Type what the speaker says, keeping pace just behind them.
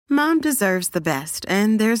Mom deserves the best,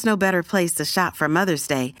 and there's no better place to shop for Mother's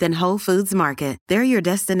Day than Whole Foods Market. They're your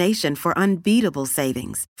destination for unbeatable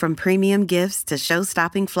savings, from premium gifts to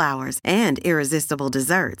show-stopping flowers and irresistible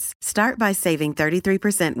desserts. Start by saving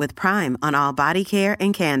 33% with Prime on all body care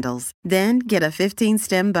and candles. Then get a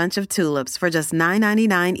 15-stem bunch of tulips for just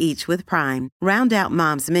 $9.99 each with Prime. Round out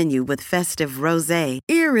Mom's menu with festive rosé,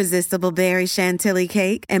 irresistible berry chantilly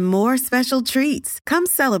cake, and more special treats. Come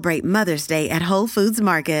celebrate Mother's Day at Whole Foods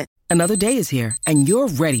Market. Another day is here, and you're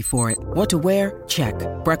ready for it. What to wear? Check.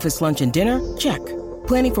 Breakfast, lunch, and dinner? Check.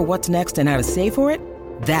 Planning for what's next and how to save for it?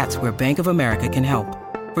 That's where Bank of America can help.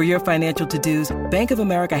 For your financial to-dos, Bank of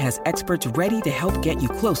America has experts ready to help get you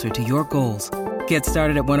closer to your goals. Get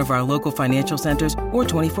started at one of our local financial centers or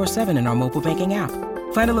 24/7 in our mobile banking app.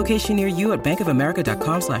 Find a location near you at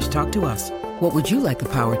bankofamerica.com/talktous. What would you like the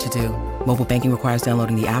power to do? Mobile banking requires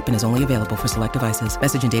downloading the app and is only available for select devices.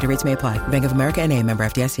 Message and data rates may apply. Bank of America NA, member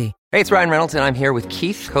FDIC. Hey, it's Ryan Reynolds, and I'm here with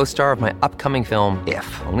Keith, co-star of my upcoming film, If,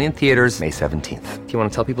 only in theaters May 17th. Do you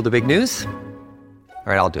want to tell people the big news?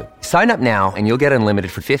 All right, I'll do it. Sign up now and you'll get unlimited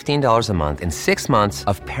for $15 a month and 6 months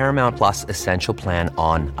of Paramount Plus Essential Plan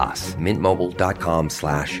on us.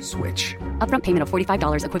 MintMobile.com/switch. Upfront payment of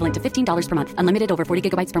 $45 equivalent to $15 per month. Unlimited over 40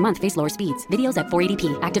 gigabytes per month. Face lower speeds. Videos at 480p.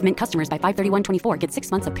 Active Mint customers by 531.24 get 6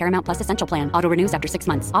 months of Paramount Plus Essential Plan. Auto renews after 6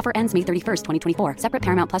 months. Offer ends May 31st, 2024. Separate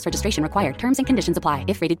Paramount Plus registration required. Terms and conditions apply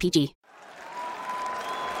if rated PG.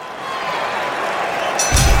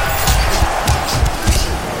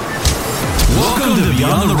 Welcome to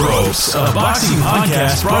Beyond the Ropes, a boxing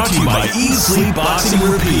podcast brought to you by Eat Sleep Boxing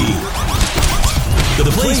Repeat.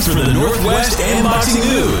 The place for the Northwest and boxing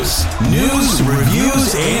news,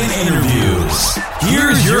 reviews, and interviews.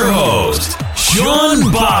 Here's your host,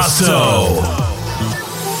 Sean Basto.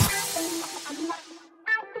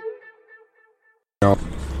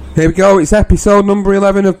 Here we go, it's episode number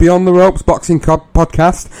 11 of Beyond the Ropes Boxing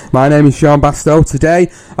Podcast. My name is Sean Basto. Today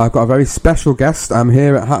I've got a very special guest. I'm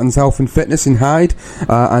here at Hatton's Health and Fitness in Hyde,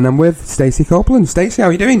 and I'm with Stacey Copeland. Stacey, how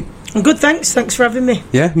are you doing? I'm good, thanks. Thanks for having me.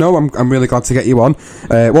 Yeah, no, I'm really glad to get you on.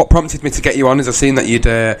 What prompted me to get you on is I've seen that you'd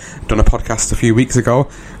done a podcast a few weeks ago,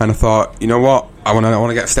 and I thought, you know what, I want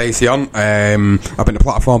to get Stacey on. I've been to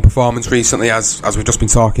Platform Performance recently, as we've just been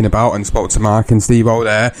talking about, and spoke to Mark and Steve-O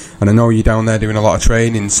there, and I know you're down there doing a lot of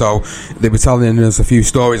training, so they were telling us a few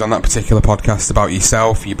stories on that particular podcast about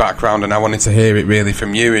yourself, your background, and I wanted to hear it really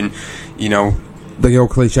from you, and, you know, the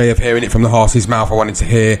old cliche of hearing it from the horse's mouth, I wanted to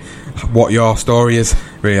hear what your story is,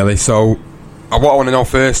 really. So what I want to know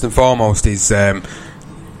first and foremost is,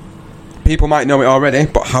 people might know it already,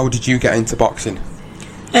 but how did you get into boxing?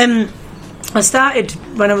 I started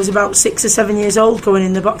when I was about 6 or 7 years old, going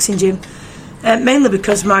in the boxing gym, mainly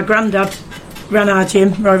because my granddad ran our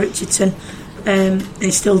gym, Roy Richardson.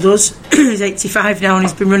 He still does. He's 85 now and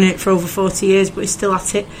he's been running it for over 40 years, but he's still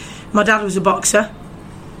at it. My dad was a boxer.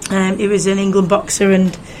 He was an England boxer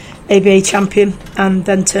and ABA champion, and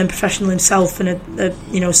then turned professional himself, and a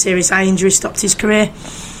serious eye injury stopped his career.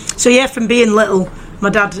 So yeah, from being little, my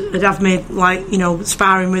dad would have me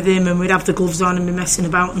sparring with him, and we'd have the gloves on and be messing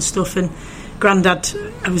about and stuff. And Grandad,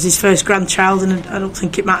 I was his first grandchild, and I don't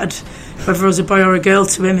think it mattered whether I was a boy or a girl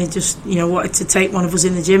to him. He just wanted to take one of us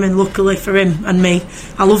in the gym, and luckily for him and me,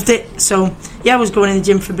 I loved it. So yeah, I was going in the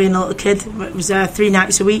gym from being a little kid. I was there 3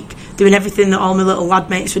 nights a week, doing everything that all my little lad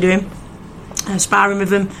mates were doing, sparring with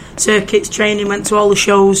them, circuits, training, went to all the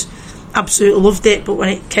shows, absolutely loved it. But when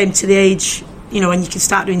it came to the age, when you could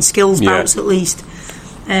start doing skills bouts at least,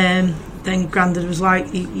 then Grandad was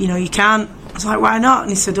like, you can't. I was like, why not? And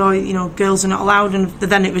he said, girls are not allowed. And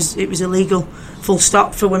then it was illegal, full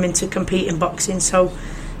stop, for women to compete in boxing. So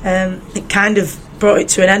it kind of brought it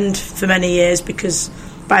to an end for many years, because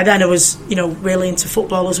by then I was, really into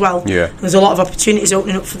football as well. Yeah. And there's a lot of opportunities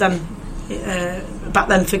opening up for them back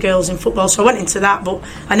then for girls in football. So I went into that, but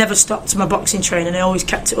I never stopped my boxing training. I always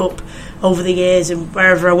kept it up over the years, and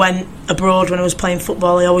wherever I went abroad when I was playing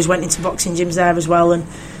football, I always went into boxing gyms there as well. And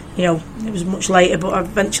it was much later, but I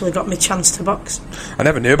eventually got my chance to box. I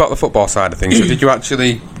never knew about the football side of things. So did you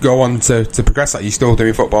actually go on to progress that? Are you still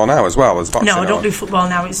doing football now as well as boxing? No, I don't do football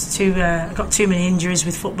now. It's I got too many injuries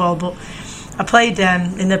with football. But I played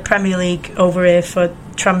in the Premier League over here for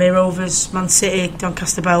Tranmere Rovers, Man City,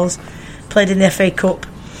 Doncaster Bells. Played in the FA Cup.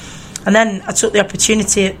 And then I took the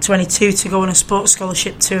opportunity at 22 to go on a sports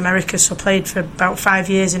scholarship to America. So I played for about 5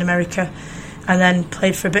 years in America, and then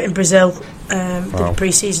played for a bit in Brazil, did a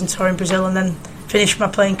pre-season tour in Brazil, and then finished my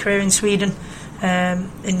playing career in Sweden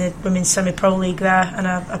in the women's semi-pro league there, and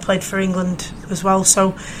I played for England as well.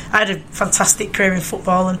 So I had a fantastic career in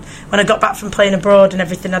football, and when I got back from playing abroad and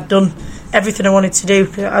everything, I'd done everything I wanted to do.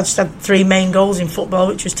 I just had 3 main goals in football,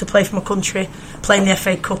 which was to play for my country, play in the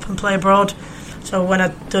FA Cup and play abroad. So when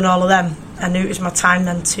I'd done all of them, I knew it was my time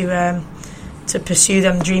then to pursue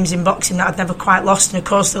them dreams in boxing that I'd never quite lost. And of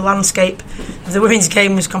course the landscape of the women's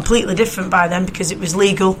game was completely different by then, because it was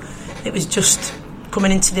legal. It was just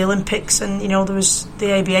coming into the Olympics, and there was the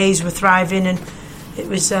ABAs were thriving, and it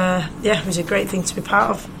was it was a great thing to be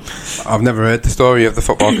part of. I've never heard the story of the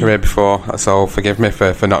football career before, so forgive me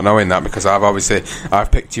for not knowing that, because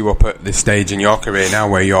I've picked you up at this stage in your career now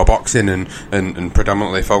where you're boxing and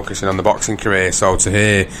predominantly focusing on the boxing career. So to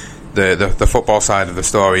hear the football side of the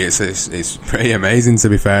story, it's pretty amazing, to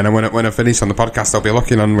be fair. And when I finish on the podcast, I'll be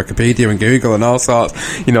looking on Wikipedia and Google and all sorts,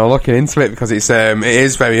 looking into it, because it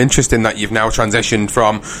is very interesting that you've now transitioned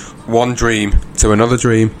from one dream to another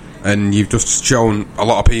dream, and you've just shown a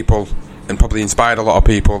lot of people and probably inspired a lot of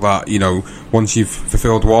people that once you've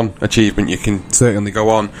fulfilled one achievement, you can certainly go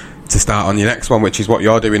on to start on your next one, which is what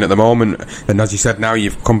you're doing at the moment. And as you said, now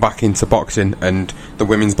you've come back into boxing, and the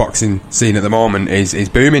women's boxing scene at the moment is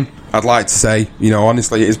booming. I'd like to say,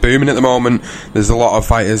 honestly, it is booming at the moment. There's a lot of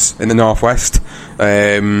fighters in the Northwest.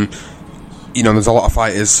 There's a lot of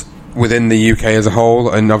fighters within the UK as a whole,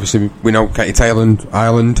 and obviously we know Katie Taylor in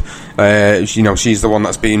Ireland. She's the one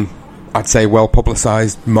that's been, I'd say, well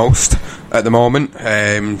publicised most at the moment.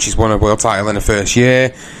 She's won a world title in her first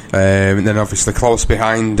year, and then obviously close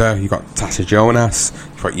behind her you've got Tasha Jonas,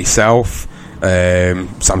 you've got yourself,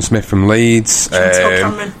 Sam Smith from Leeds,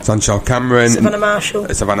 Chantal Cameron,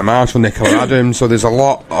 Savannah Marshall, Nicola Adams. So there's a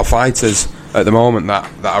lot of fighters at the moment that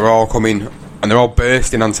are all coming, and they're all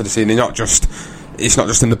bursting onto the scene. It's not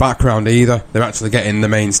just in the background either. They're actually getting the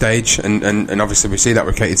main stage, and obviously we see that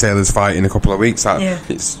with Katie Taylor's fight in a couple of weeks.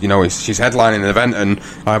 She's headlining an event, and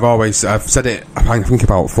I've said it, I think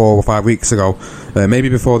about 4 or 5 weeks ago, maybe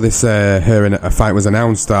before this her fight was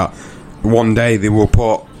announced, that one day they will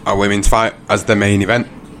put a women's fight as the main event,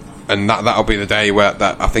 and that'll be the day where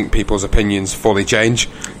that I think people's opinions fully change.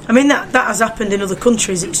 I mean that has happened in other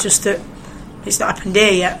countries. It's just that it's not happened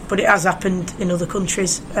here yet, but it has happened in other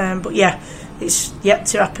countries. But yeah, it's yet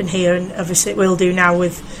to happen here, and obviously it will do now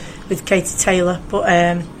with Katie Taylor. But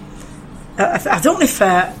I don't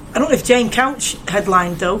know if Jane Couch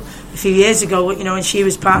headlined though a few years ago, when she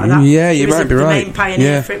was part of that. Yeah, you might be right. She was the main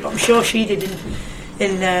pioneer for it, but I'm sure she did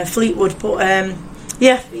in Fleetwood. But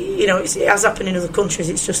it has happened in other countries.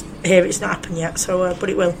 It's just here it's not happened yet. So, but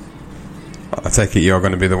it will. I take it you're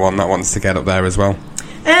going to be the one that wants to get up there as well.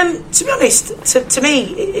 To be honest, to me,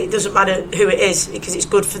 it doesn't matter who it is, because it's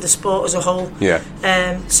good for the sport as a whole. Yeah.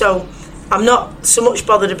 So I'm not so much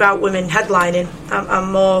bothered about women headlining.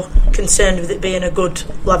 I'm more concerned with it being a good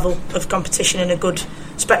level of competition and a good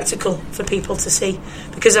spectacle for people to see,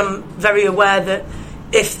 because I'm very aware that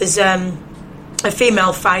if there's a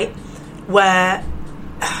female fight where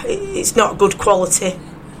it's not good quality,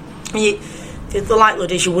 the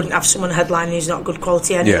likelihood is you wouldn't have someone headlining who's not good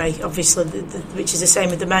quality anyway, obviously, which is the same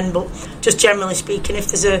with the men. But just generally speaking, if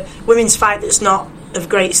there's a women's fight that's not of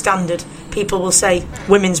great standard, people will say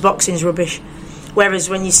women's boxing's rubbish. Whereas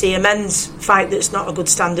when you see a men's fight that's not a good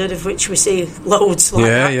standard, of which we see loads like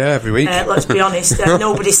that, every week, let's be honest,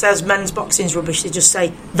 nobody says men's boxing's rubbish. They just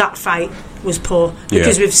say that fight was poor,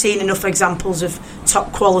 because we've seen enough examples of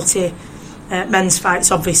top quality men's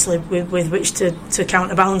fights, obviously, with which to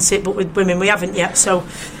counterbalance it, but with women we haven't yet. So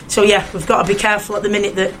yeah, we've got to be careful at the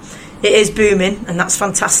minute that it is booming, and that's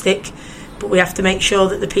fantastic, but we have to make sure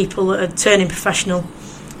that the people that are turning professional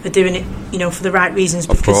are doing it, for the right reasons,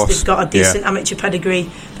 because they've got a decent amateur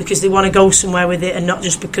pedigree, because they want to go somewhere with it, and not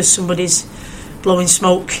just because somebody's blowing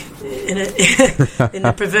smoke in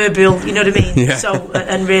the proverbial, you know what I mean? Yeah. So,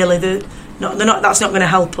 and really, they're not. That's not going to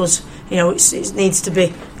help us. It needs to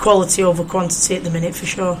be quality over quantity at the minute, for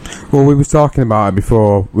sure. Well, we was talking about it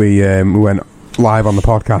before we went live on the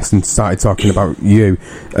podcast and started talking about you.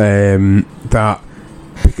 That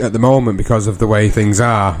at the moment, because of the way things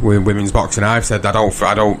are with women's boxing, I've said I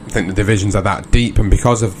don't think the divisions are that deep, and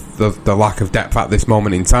because of the lack of depth at this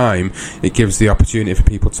moment in time, it gives the opportunity for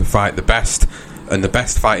people to fight the best, and the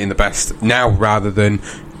best fighting the best now, rather than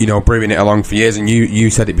brewing it along for years. And you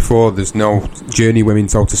said it before, there's no journey women,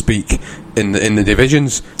 so to speak, in the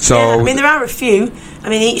divisions. So there are a few.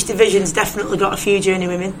 Each division's definitely got a few journey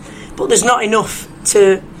women, but there's not enough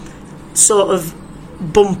to sort of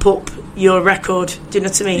bump up your record. Do you know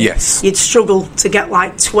what I mean? Yes. You'd struggle to get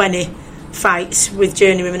like 20 fights with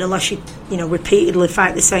journey women unless you repeatedly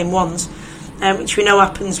fight the same ones, which we know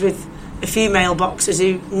happens with a few male boxers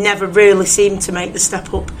who never really seem to make the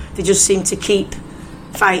step up. They just seem to keep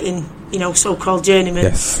fighting, so-called journeymen.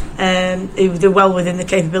 Yes. Who they're well within the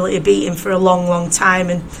capability of beating for a long, long time,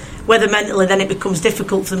 and whether mentally then it becomes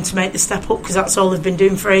difficult for them to make the step up because that's all they've been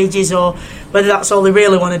doing for ages, or whether that's all they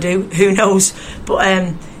really want to do, who knows.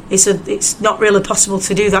 But it's not really possible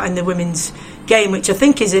to do that in the women's game, which I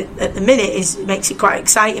think is at the minute makes it quite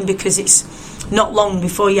exciting, because it's not long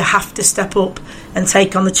before you have to step up and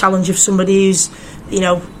take on the challenge of somebody who's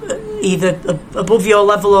either above your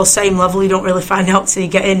level or same level. You don't really find out till you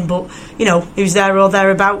get in, but who's there or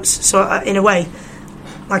thereabouts. So in a way,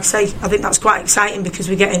 like I say, I think that's quite exciting because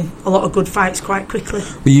we're getting a lot of good fights quite quickly.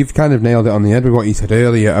 Well, you've kind of nailed it on the head with what you said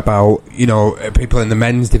earlier about, people in the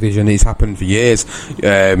men's division. It's happened for years.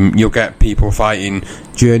 You'll get people fighting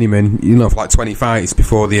journeymen, for like 20 fights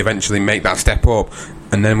before they eventually make that step up.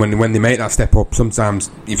 And then when they make that step up,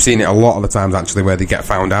 sometimes you've seen it a lot of the times actually where they get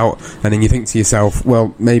found out, and then you think to yourself,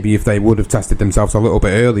 well, maybe if they would have tested themselves a little bit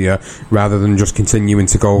earlier rather than just continuing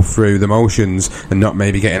to go through the motions and not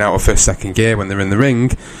maybe getting out of first, second gear when they're in the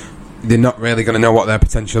ring, they're not really going to know what their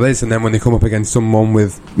potential is. And then when they come up against someone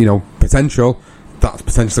with potential, that's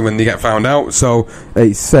potentially when they get found out. So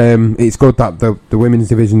it's good that the women's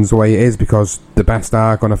division's the way it is, because the best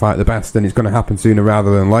are going to fight the best, and it's going to happen sooner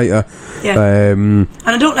rather than later. Yeah. And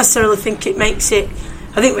I don't necessarily think it makes it.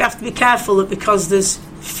 I think we have to be careful that because there's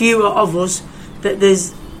fewer of us, that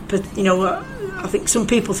there's, I think some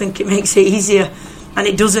people think it makes it easier, and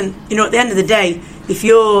it doesn't. At the end of the day, if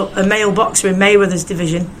you're a male boxer in Mayweather's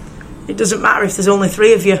division, it doesn't matter if there's only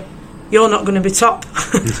 3 of you. You're not going to be top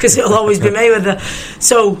because it'll always be Mayweather.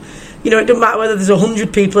 So, it doesn't matter whether there's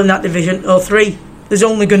 100 people in that division or 3. There's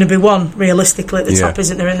only going to be one, realistically, at the top,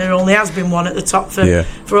 isn't there? And there only has been one at the top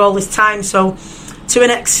for all this time. So, to an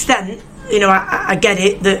extent, I get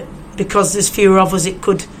it that because there's fewer of us, it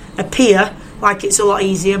could appear like it's a lot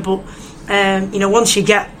easier. But, once you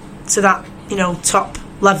get to that, top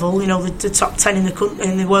level, the top 10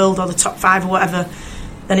 in the world, or the top 5 or whatever,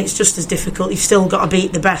 then it's just as difficult. You've still got to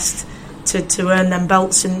beat the best to earn them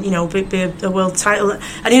belts and be a world title.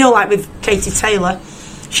 And like with Katie Taylor,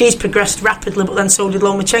 she's progressed rapidly, but then so did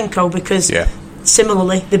Lomachenko, because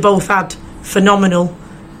similarly they both had phenomenal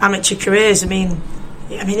amateur careers. I mean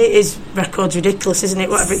it is records ridiculous, isn't it?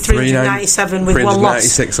 Whatever, 397 with 1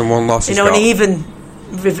 loss, 396 and 1 loss. And he even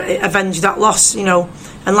avenged that loss.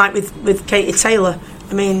 And like with Katie Taylor,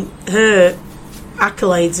 I mean her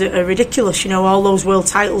accolades are ridiculous. All those world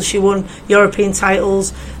titles she won, European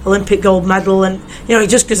titles, Olympic gold medal, and it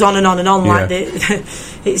just goes on and on and on. Like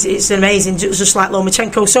it's amazing, just like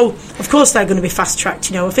Lomachenko. So of course they're going to be fast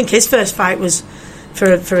tracked. I think his first fight was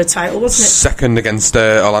for a title, wasn't it? Second against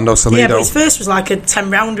Orlando Salido. Yeah, but his first was like a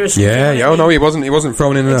 10-rounder or something. Yeah. Oh no, he wasn't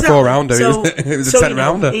thrown in a 4-rounder. So, it was a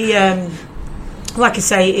 10-rounder. He, like I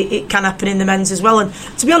say, it can happen in the men's as well. And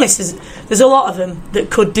to be honest, there's a lot of them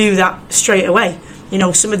that could do that straight away.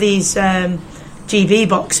 Some of these GB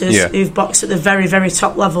boxers who've boxed at the very, very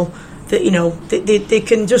top level, that they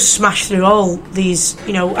can just smash through all these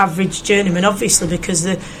average journeymen, obviously, because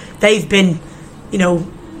they've been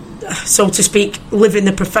so to speak, living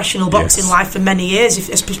the professional boxing life for many years,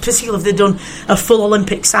 particularly if they've done a full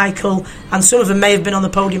Olympic cycle, and some of them may have been on the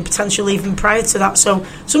podium potentially even prior to that. So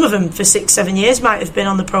some of them for 6-7 years might have been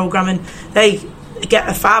on the programme, and they get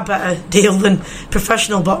a far better deal than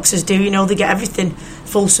professional boxers do. They get everything,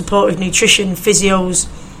 full support with nutrition, physios,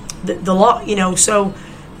 the lot. So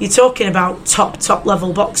you're talking about top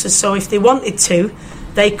level boxers. So if they wanted to,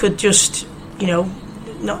 they could just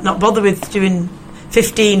not bother with doing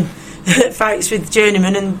 15 fights with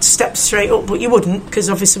journeymen and step straight up, but you wouldn't, because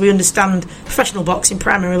obviously we understand professional boxing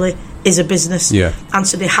primarily is a business, and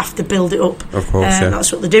so they have to build it up. Of course,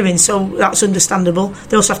 that's what they're doing, so that's understandable.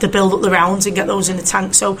 They also have to build up the rounds and get those in the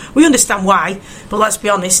tank, so we understand why. But let's be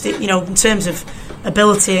honest, in terms of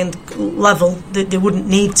ability and level, they wouldn't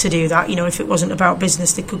need to do that. If it wasn't about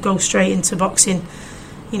business, they could go straight into boxing,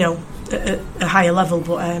 at a higher level.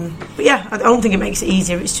 But yeah, I don't think it makes it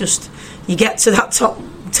easier. It's just you get to that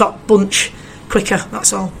top bunch quicker,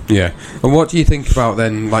 that's all. Yeah. And what do you think about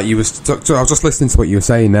then, like I was just listening to what you were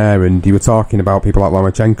saying there, and you were talking about people like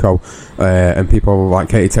Lomachenko and people like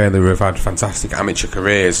Katie Taylor who have had fantastic amateur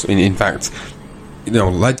careers, in fact,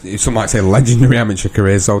 some might say legendary amateur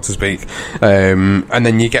careers, so to speak, and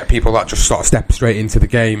then you get people that just sort of step straight into the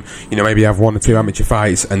game, maybe have 1 or 2 amateur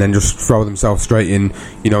fights and then just throw themselves straight in,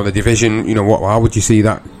 the division. How would you see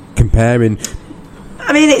that comparing?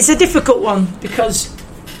 I mean, it's a difficult one, because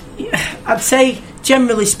I'd say,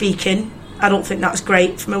 generally speaking, I don't think that's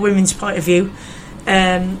great from a women's point of view.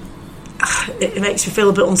 It makes me feel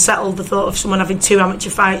a bit unsettled, the thought of someone having 2 amateur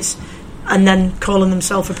fights and then calling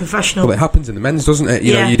themselves a professional. Well, it happens in the men's, doesn't it?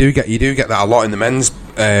 You know, you do get that a lot in the men's,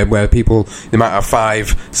 where people, they might have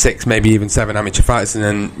 5, 6, maybe even 7 amateur fights, and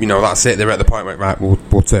then, you know, that's it. They're at the point where, right,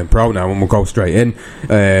 we'll turn pro now and we'll go straight in.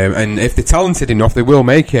 And if they're talented enough, they will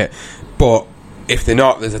make it. But if they're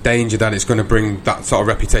not, there's a danger that it's going to bring that sort of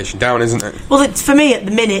reputation down, isn't it? Well, for me, at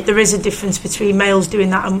the minute, there is a difference between males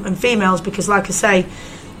doing that and females, because, like I say,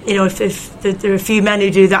 you know, if there are a few men who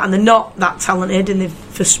do that and they're not that talented and they've,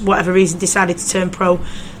 for whatever reason, decided to turn pro,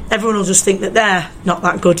 everyone will just think that they're not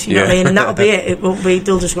that good, you know what I mean? And that'll be it. It won't be,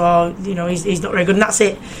 they'll just go, oh, you know, he's not very good, and that's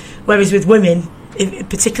it. Whereas with women,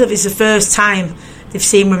 particularly if it's the first time they've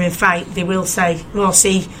seen women fight, they will say, well,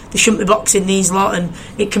 see, they shouldn't be boxing these lot, and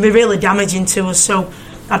it can be really damaging to us. So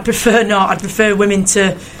I'd prefer not. I'd prefer women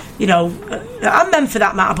to, you know, and men for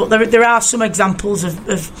that matter, but there are some examples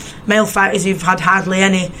of male fighters who've had hardly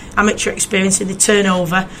any amateur experience, and they turn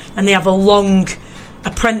over and they have a long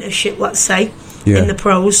apprenticeship, let's say, in the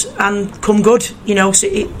pros, and come good, you know. So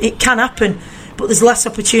it can happen, but there's less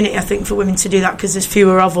opportunity, I think, for women to do that, because there's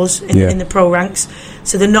fewer of us in the pro ranks,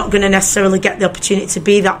 so they're not going to necessarily get the opportunity to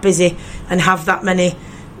be that busy and have that many,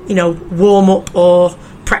 you know, warm up or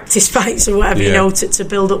practice fights or whatever, you know, to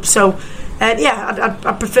build up. So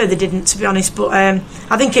I prefer they didn't, to be honest, but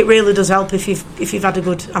I think it really does help if you've had a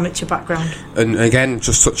good amateur background. And again,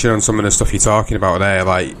 just touching on some of the stuff you're talking about there,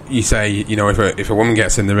 like you say, you know, if a woman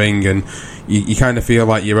gets in the ring and you kind of feel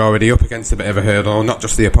like you're already up against a bit of a hurdle, not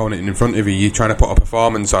just the opponent in front of you, you're trying to put a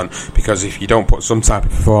performance on, because if you don't put some type of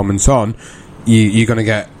performance on, you're going to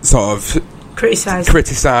get sort of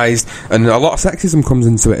criticised, and a lot of sexism comes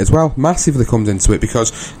into it as well, massively comes into it,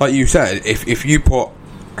 because like you said, if you put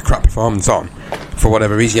a crap performance on for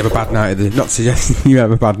whatever reason, you have a bad night not suggesting you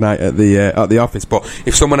have a bad night at the office, but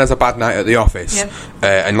if someone has a bad night at the office,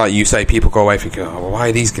 and like you say, people go away thinking, oh, well, why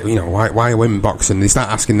are these, you know, why are women boxing? They start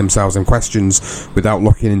asking themselves them questions without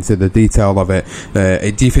looking into the detail of it.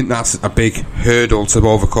 Do you think that's a big hurdle to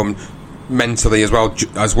overcome mentally, as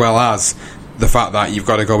well as the fact that you've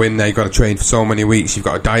got to go in there, you've got to train for so many weeks, you've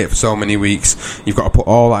got to diet for so many weeks, you've got to put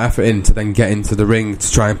all that effort in to then get into the ring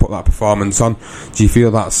to try and put that performance on? Do you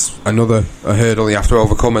feel that's a hurdle you have to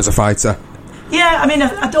overcome as a fighter? Yeah, I mean,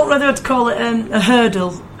 I don't know whether I'd call it a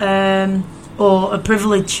hurdle or a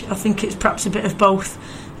privilege. I think it's perhaps a bit of both.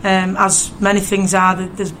 As many things are,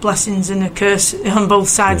 there's blessings and a curse on both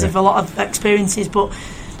sides of a lot of experiences. But,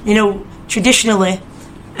 you know, traditionally,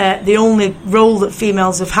 the only role that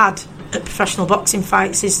females have had at professional boxing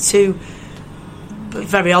fights is to,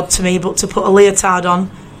 very odd to me, but to put a leotard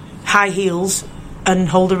on, high heels, and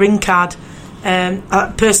hold a ring card.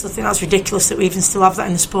 I personally think that's ridiculous that we even still have that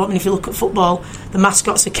in the sport. I mean, if you look at football, the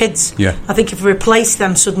mascots are kids. I think if we replace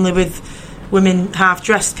them suddenly with women half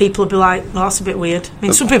dressed, people would be like, well, that's a bit weird. I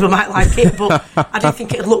mean, some people might like it, but I do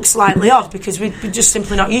think it look slightly odd, because we're just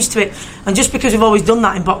simply not used to it. And just because we've always done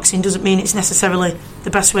that in boxing doesn't mean it's necessarily the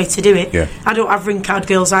best way to do it. I don't have ring card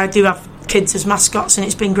girls, I do have kids as mascots, and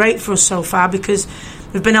it's been great for us so far, because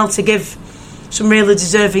we've been able to give some really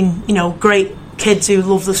deserving, you know, great kids who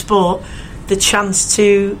love the sport the chance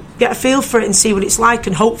to get a feel for it and see what it's like,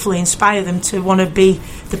 and hopefully inspire them to want to be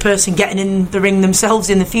the person getting in the ring themselves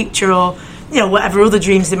in the future, or, you know, whatever other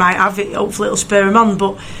dreams they might have. Hopefully it'll spur them on.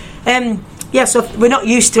 But so we're not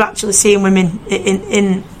used to actually seeing women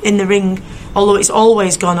in the ring, although it's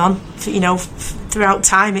always gone on, you know, throughout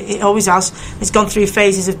time. It always has. It's gone through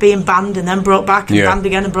phases of being banned and then brought back, and banned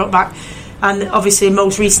again and brought back. And obviously in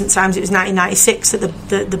most recent times, it was 1996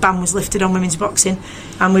 that the ban was lifted on women's boxing,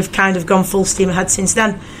 and we've kind of gone full steam ahead since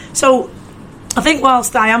then. So I think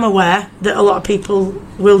whilst I am aware that a lot of people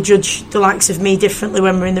will judge the likes of me differently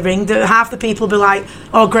when we're in the ring, that half the people will be like,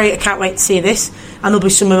 oh great, I can't wait to see this, and there'll be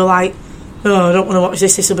some who are like, oh, I don't want to watch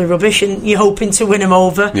this will be rubbish, and you're hoping to win them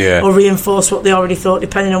over or reinforce what they already thought,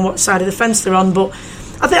 depending on what side of the fence they're on. But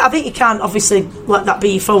I think you can't obviously let that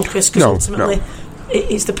be your focus, because ultimately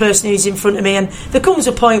it's the person who's in front of me. And there comes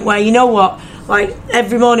a point where, you know what, like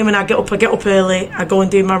every morning when I get up early, I go and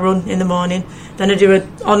do my run in the morning, then I do an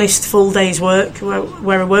honest full day's work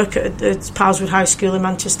where I work at Palswood High School in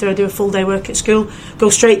Manchester. I do a full day work at school, go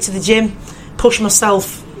straight to the gym, push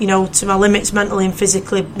myself, you know, to my limits mentally and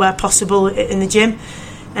physically where possible in the gym.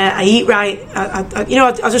 I eat right.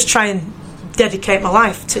 I just try and dedicate my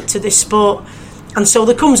life to this sport. And so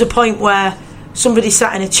there comes a point where somebody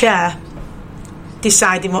sat in a chair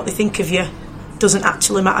deciding what they think of you doesn't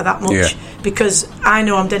actually matter that much, because I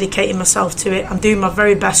know I'm dedicating myself to it. I'm doing my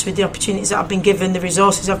very best with the opportunities that I've been given, the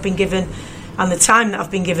resources I've been given, and the time that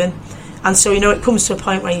I've been given. And so, you know, it comes to a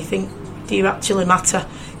point where you think, do you actually matter?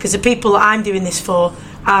 Because the people that I'm doing this for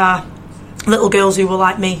are little girls who were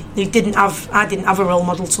like me. I didn't have a role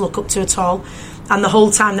model to look up to at all. And the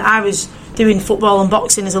whole time that I was doing football and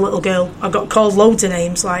boxing as a little girl, I got called loads of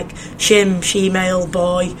names like shim, she-male,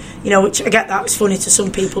 boy, which I get that's funny to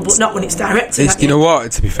some people, but not when it's directed at you. You know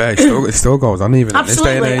what, to be fair, it still goes on even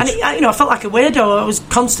Absolutely. in this day and age. And I felt like a weirdo. I was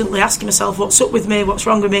constantly asking myself, what's up with me, what's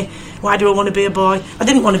wrong with me, why do I want to be a boy? I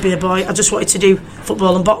didn't want to be a boy, I just wanted to do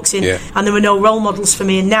football and boxing, and there were no role models for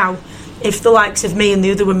me. And now, if the likes of me and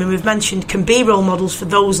the other women we've mentioned can be role models for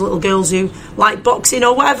those little girls who like boxing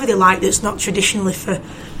or whatever they like that's not traditionally for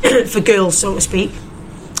for girls, so to speak,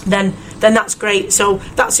 then that's great. So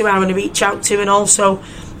that's who I want to reach out to. And also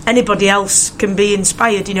anybody else can be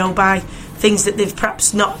inspired, by things that they've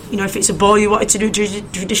perhaps not, if it's a boy who wanted to do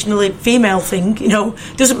traditionally female thing,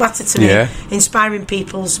 doesn't matter to me. Inspiring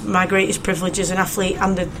people's my greatest privilege as an athlete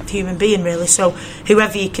and a human being, really. So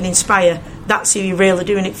whoever you can inspire, that's who you're really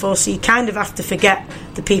doing it for. So you kind of have to forget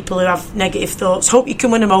the people who have negative thoughts. Hope you can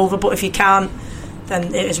win them over, but if you can't,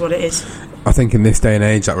 then it is what it is. I think in this day and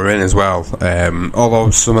age that we're in as well, although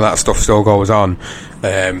some of that stuff still goes on,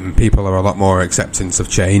 people are a lot more acceptance of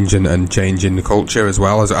change and changing the culture as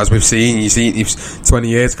well. As we've seen, 20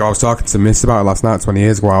 years ago, I was talking to Miss about it last night, 20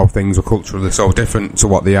 years ago, how things were culturally so different to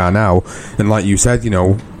what they are now. And like you said,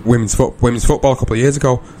 women's football a couple of years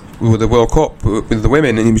ago, with the World Cup with the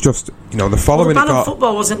women, and it was just the following. The ban on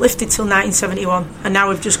football wasn't lifted till 1971, and now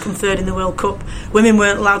we've just come third in the World Cup. Women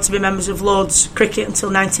weren't allowed to be members of Lord's cricket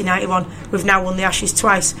until 1991. We've now won the Ashes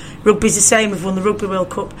twice. Rugby's the same. We've won the Rugby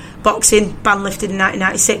World Cup. Boxing ban lifted in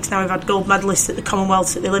 1996. Now we've had gold medalists at the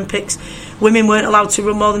Commonwealth, at the Olympics. Women weren't allowed to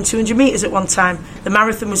run more than 200 metres at one time. The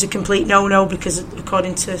marathon was a complete no-no because,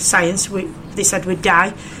 according to science, they said we'd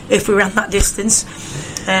die if we ran that distance.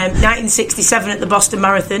 1967 at the Boston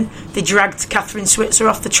Marathon, they dragged Catherine Switzer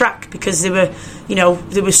off the track because they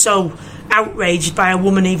were so outraged by a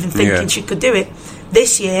woman even thinking she could do it.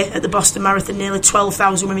 This year at the Boston Marathon, nearly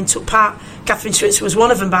 12,000 women took part. Catherine Switzer was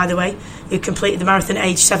one of them, by the way, who completed the marathon at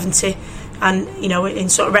age 70, and in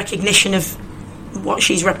sort of recognition of what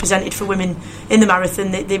she's represented for women in the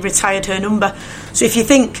marathon, they retired her number. So if you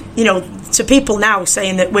think, to people now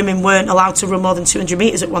saying that women weren't allowed to run more than 200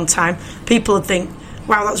 metres at one time, people would think,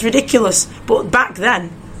 wow, that's ridiculous. But back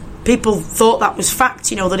then, people thought that was fact,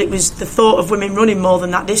 that it was the thought of women running more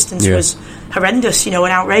than that distance was horrendous, and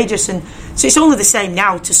outrageous. And so it's only the same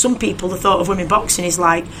now. To some people, the thought of women boxing is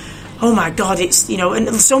like, oh my God, it's,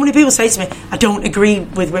 and so many people say to me, I don't agree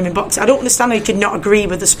with women boxing. I don't understand how you can not agree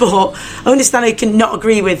with the sport. I understand how you can not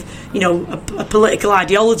agree with, a political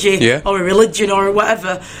ideology or a religion or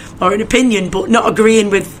whatever, or an opinion, but not agreeing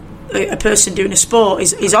with a person doing a sport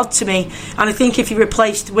is odd to me. And I think if you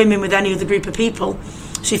replaced women with any other group of people,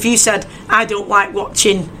 so if you said, I don't like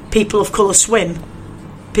watching people of colour swim,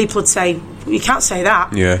 people would say, well, you can't say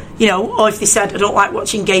that. Or if they said, I don't like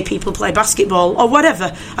watching gay people play basketball, or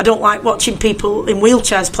whatever, I don't like watching people in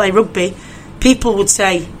wheelchairs play rugby, people would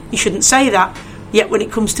say, you shouldn't say that. Yet when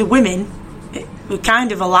it comes to women, we're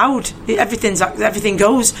kind of allowed. Everything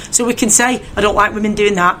goes. So we can say, I don't like women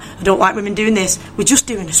doing that, I don't like women doing this. We're just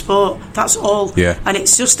doing a sport, that's all. And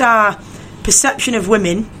it's just our perception of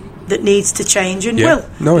women that needs to change, and will.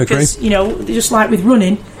 No, I agree. Because, just like with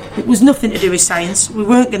running, it was nothing to do with science. We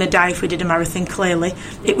weren't going to die if we did a marathon, clearly.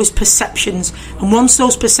 It was perceptions. And once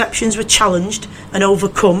those perceptions were challenged and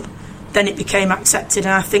overcome, then it became accepted.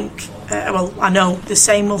 And I think, I know the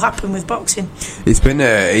same will happen with boxing. It's been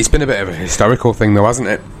a bit of a historical thing, though, hasn't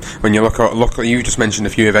it? When you look at you just mentioned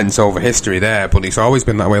a few events over history there, but it's always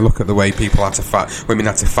been that way. Look at the way people had to fight, women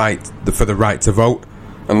had to fight for the right to vote.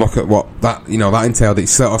 And look at what that that entailed. It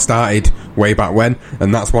sort of started way back when,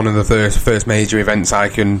 and that's one of the first major events I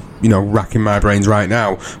can rack in my brains right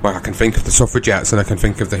now, where I can think of the suffragettes and I can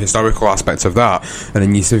think of the historical aspects of that, and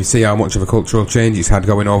then you see how much of a cultural change it's had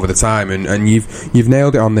going over the time, and you've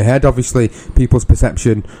nailed it on the head. Obviously, people's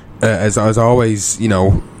perception as always,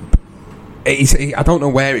 I don't know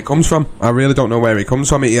where it comes from. I really don't know where it comes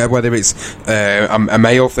from. Whether it's a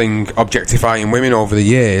male thing objectifying women over the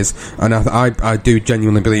years, and I do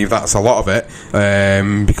genuinely believe that's a lot of it.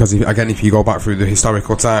 Because if you go back through the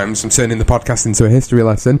historical times, I'm turning the podcast into a history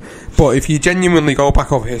lesson. But if you genuinely go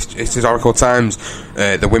back over historical times,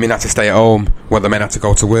 the women had to stay at home while the men had to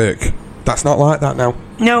go to work. That's not like that now.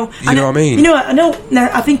 No, you know what I mean? I know. No,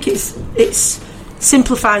 I think it's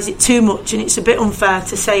simplifies it too much, and it's a bit unfair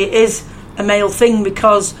to say it is a male thing,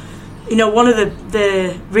 because one of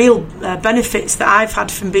the real benefits that I've had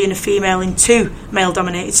from being a female in two male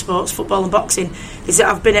dominated sports, football and boxing, is that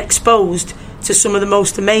I've been exposed to some of the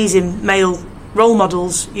most amazing male role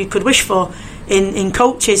models you could wish for in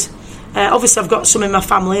coaches. Obviously I've got some in my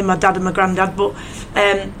family, my dad and my granddad, but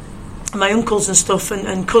my uncles and stuff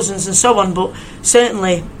and cousins and so on, but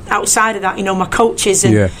certainly outside of that, you know, my coaches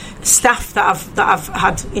and staff that I've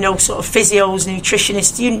had, you know, sort of physios,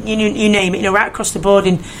 nutritionists, you name it, you know, right across the board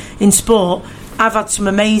in sport. I've had some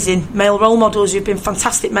amazing male role models who've been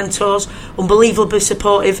fantastic mentors, unbelievably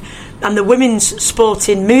supportive, and the women's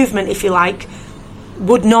sporting movement, if you like,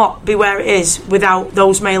 would not be where it is without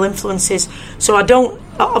those male influences. So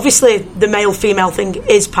obviously the male-female thing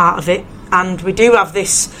is part of it, and we do have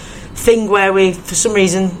this thing where we, for some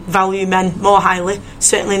reason, value men more highly,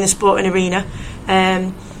 certainly in the sporting arena,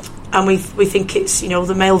 and we think it's, you know,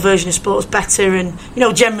 the male version of sport is better, and, you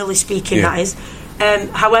know, generally speaking, that is.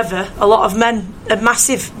 However, a lot of men are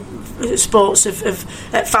massive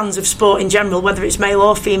fans of sport in general, whether it's male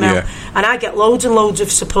or female, and I get loads and loads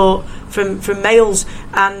of support from males,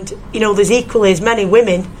 and, you know, there's equally as many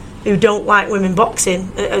women who don't like women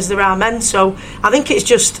boxing as there are men. So I think it's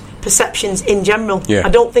just perceptions in general. I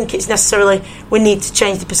don't think it's necessarily we need to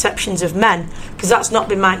change the perceptions of men, because that's not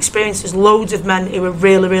been my experience. There's loads of men who are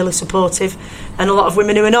really, really supportive, and a lot of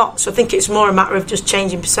women who are not. So I think it's more a matter of just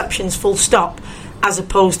changing perceptions, full stop, as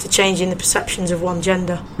opposed to changing the perceptions of one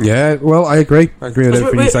gender. Yeah, well, I agree with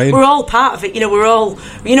everything you're saying. We're all part of it, you know. We're all,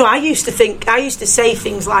 you know, I used to say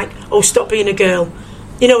things like, oh, stop being a girl,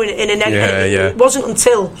 you know, in a negative. It wasn't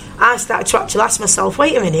until I started to actually ask myself,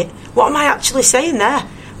 wait a minute, what am I actually saying there?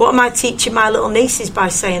 What am I teaching my little nieces by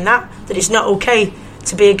saying that it's not okay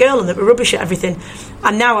to be a girl and that we're rubbish at everything?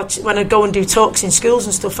 And now when I go and do talks in schools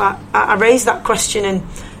and stuff, I raise that question and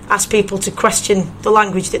ask people to question the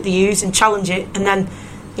language that they use and challenge it, and then,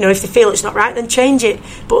 you know, if they feel it's not right, then change it.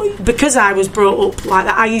 But because I was brought up like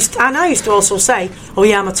that, I used to also say, oh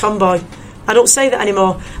yeah, I'm a tomboy. I don't say that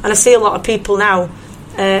anymore, and I see a lot of people now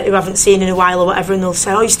who I haven't seen in a while or whatever, and they'll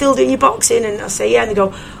say, oh, you're still doing your boxing? And I say, yeah, and they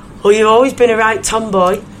go, oh, you've always been a right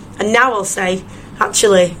tomboy. And now I'll say,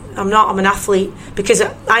 actually, I'm not, I'm an athlete, because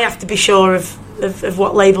I have to be sure of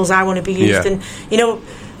what labels I want to be used. And, you know,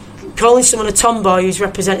 calling someone a tomboy who's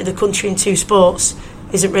represented the country in 2 sports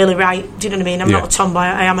isn't really right. Do you know what I mean? I'm not a tomboy,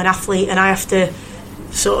 I am an athlete, and I have to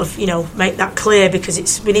sort of, you know, make that clear,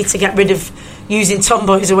 because we need to get rid of using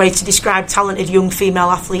tomboy as a way to describe talented young female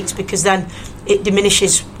athletes, because then it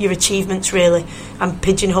diminishes your achievements really and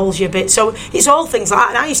pigeonholes you a bit. So it's all things like that,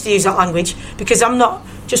 and I used to use that language because I'm not,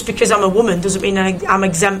 just because I'm a woman doesn't mean I'm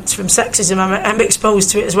exempt from sexism. I'm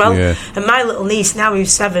exposed to it as well. And my little niece now,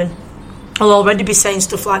 who's 7, I'll already be saying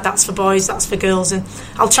stuff like, that's for boys, that's for girls, and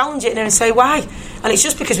I'll challenge it in her and say, why? And it's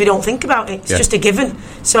just because we don't think about it. It's just a given.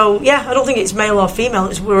 So yeah, I don't think it's male or female.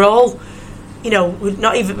 We're all, you know, we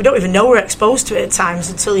don't even know we're exposed to it at times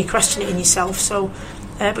until you question it in yourself. So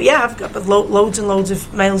but yeah, I've got loads and loads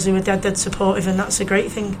of males who are dead supportive, and that's a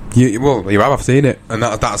great thing. I've seen it, and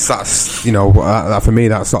that's you know, that for me,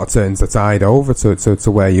 that sort of turns the tide over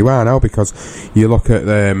to where you are now, because you look at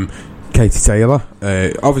Katie Taylor.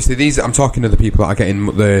 Obviously, I'm talking to the people that are getting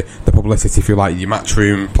the publicity, if you like, your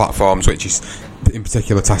Matchroom platforms, which is in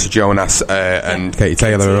particular Tasha Jonas and Katie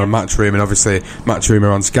Taylor are on Matchroom, and obviously Matchroom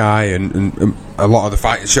are on Sky, and a lot of the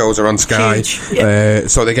fighting shows are on Sky.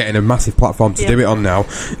 So they're getting a massive platform to do it on now.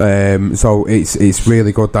 So it's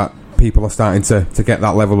really good that people are starting to get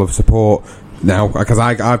that level of support now, because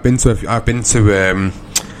I've been to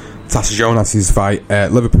Tasha Jonas's fight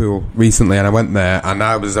at Liverpool recently, and I went there and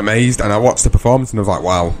I was amazed, and I watched the performance and I was like,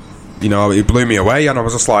 wow, you know, it blew me away, and I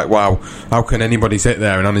was just like, wow, how can anybody sit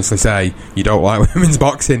there and honestly say you don't like women's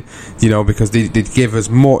boxing? You know, because they give as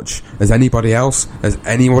much as anybody else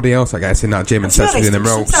that gets in that gym and sets within the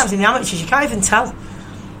ropes. Sometimes in the amateurs you can't even tell,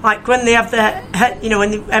 like when they have their head, you know,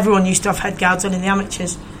 everyone used to have head guards on in the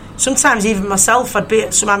amateurs. Sometimes even myself, I'd be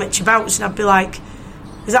at some amateur bouts and I'd be like,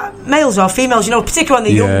 is that males or females? You know,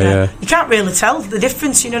 particularly when they're younger, you can't really tell the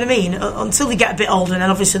difference, you know what I mean, until they get a bit older, and then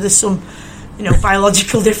obviously there's some, you know,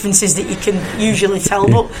 biological differences that you can usually tell,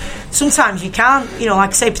 but sometimes you can't, you know,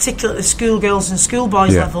 like I say, particularly at the schoolgirls and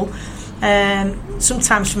schoolboys level,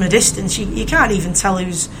 sometimes from a distance you can't even tell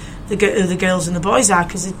who the girls and the boys are,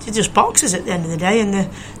 because they're just boxers at the end of the day, and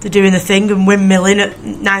they're doing the thing and windmilling at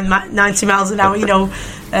 90 miles an hour, you know,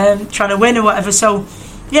 trying to win or whatever. So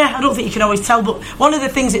yeah, I don't think you can always tell, but one of the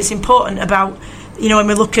things that's important about, you know, when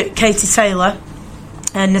we look at Katie Taylor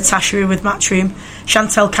and Natasha with Matchroom,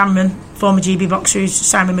 Chantel Cameron, former GB boxer who's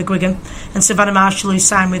signed with McGuigan, and Savannah Marshall who's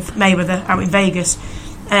signed with Mayweather out in Vegas,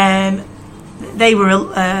 they were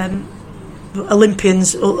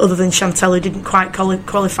Olympians other than Chantel, who didn't quite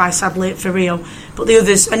qualify sadly for Rio, but the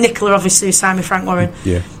others, and Nicola obviously who signed with Frank Warren,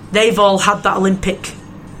 they've all had that Olympic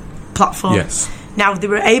platform. Now they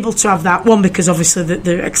were able to have that, one, because obviously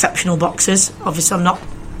they're exceptional boxers, obviously I'm not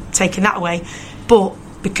taking that away, but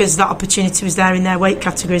because that opportunity was there in their weight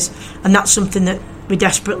categories, and that's something that we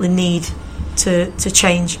desperately need to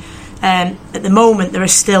change. At the moment, there are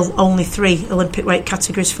still only 3 Olympic weight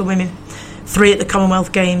categories for women, 3 at the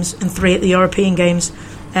Commonwealth Games and 3 at the European Games.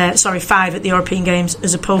 5 at the European Games,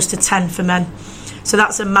 as opposed to 10 for men. So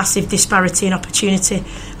that's a massive disparity in opportunity.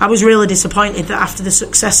 I was really disappointed that after the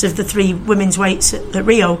success of the 3 women's weights at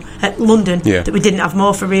Rio, at London, that we didn't have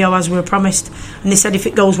more for Rio as we were promised. And they said if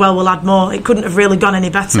it goes well, we'll add more. It couldn't have really gone any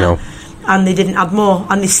better. No. And they didn't add more,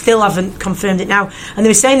 and they still haven't confirmed it now. And they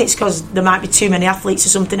were saying it's because there might be too many athletes or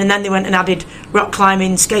something, and then they went and added rock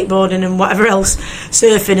climbing, skateboarding and whatever else,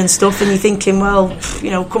 surfing and stuff, and you're thinking, well,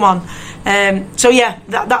 come on.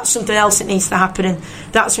 That's something else that needs to happen, and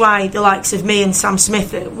that's why the likes of me and Sam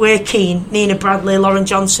Smith, we're keen, Nina Bradley, Lauren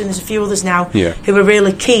Johnson, there's a few others now who are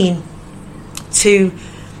really keen to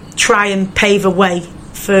try and pave a way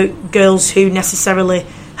for girls who necessarily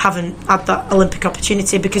haven't had that Olympic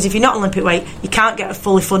opportunity, because if you're not Olympic weight, you can't get a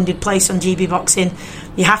fully funded place on GB Boxing.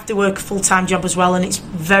 You have to work a full-time job as well, and it's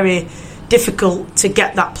very difficult to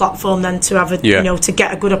get that platform then to have to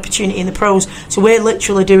get a good opportunity in the pros. So we're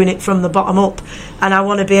literally doing it from the bottom up, and I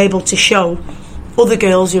want to be able to show other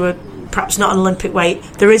girls who are perhaps not an Olympic weight,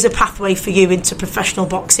 there is a pathway for you into professional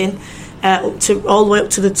boxing, all the way up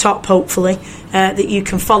to the top, hopefully, that you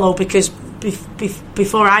can follow, because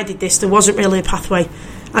before I did this, there wasn't really a pathway.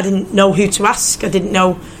 I didn't know who to ask. I didn't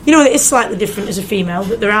know... it is slightly different as a female,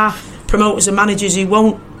 but there are promoters and managers who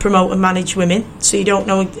won't promote and manage women, so you don't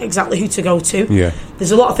know exactly who to go to. Yeah.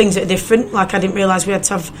 There's a lot of things that are different, like I didn't realise we had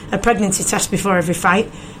to have a pregnancy test before every fight.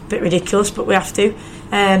 Bit ridiculous, but we have to.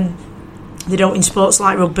 They don't in sports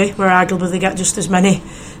like rugby, where arguably they get just as many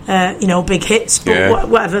big hits, but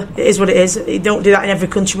whatever, it is what it is. They don't do that in every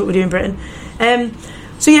country, but we do in Britain.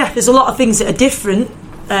 There's a lot of things that are different,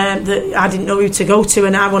 that I didn't know who to go to,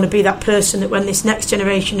 and I want to be that person that when this next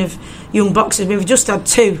generation of young boxers, we've just had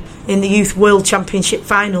 2 in the Youth World Championship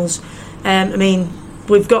finals.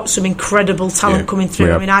 We've got some incredible talent coming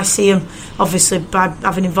through. I see them obviously by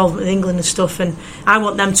having involvement with England and stuff, and I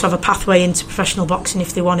want them to have a pathway into professional boxing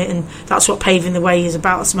if they want it, and that's what paving the way is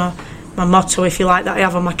about. That's my motto, if you like, that I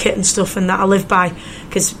have on my kit and stuff, and that I live by,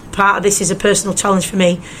 because part of this is a personal challenge for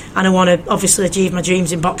me, and I want to obviously achieve my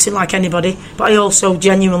dreams in boxing like anybody, but I also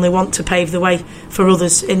genuinely want to pave the way for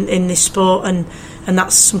others in this sport, and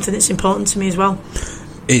that's something that's important to me as well.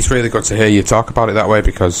 It's really good to hear you talk about it that way,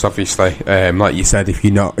 because obviously, like you said, if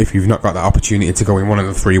you've not got that opportunity to go in one of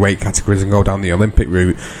the 3 weight categories and go down the Olympic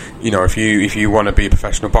route, if you want to be a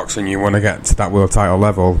professional boxer and you want to get to that world title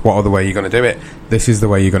level, what other way are you going to do it? This is the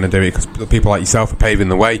way you're going to do it, because people like yourself are paving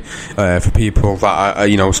the way for people that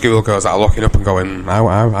are, schoolgirls that are looking up and going,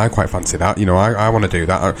 I quite fancy that, I want to do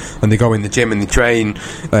that, and they go in the gym and they train,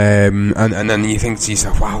 and then you think to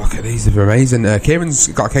yourself, wow, look at these, they're amazing. Kieran's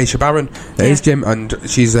got Acacia Barron at his gym, and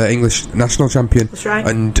she's an English national champion. That's right.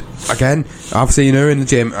 And again, I've seen her in the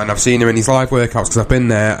gym, and I've seen her in his live workouts, because I've been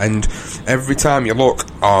there, and every time you look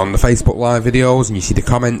on the Facebook live videos and you see the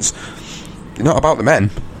comments, they're not about the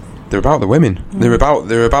men, they're about the women. They're about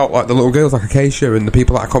like the little girls like Acacia and the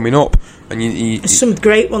people that are coming up, and there's some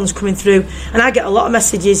great ones coming through, and I get a lot of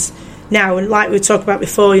messages now, and like we talked about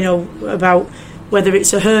before, about whether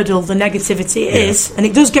it's a hurdle, the negativity it is, and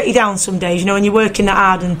it does get you down some days, when you're working that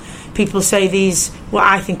hard and people say these, what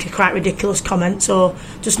I think are quite ridiculous comments or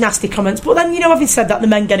just nasty comments, but then, having said that, the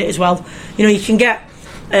men get it as well. You can get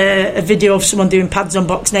a video of someone doing pads on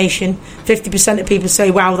Box Nation, 50% of people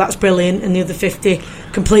say, wow, that's brilliant, and the other 50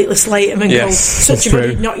 completely slate them and go, such a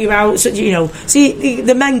body knock you out, see,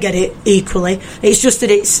 the men get it equally. It's just that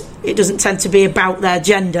it doesn't tend to be about their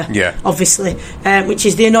gender, obviously, which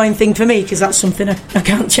is the annoying thing for me, because that's something I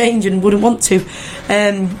can't change and wouldn't want to.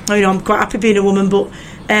 I'm quite happy being a woman, but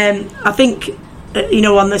I think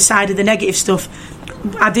on the side of the negative stuff,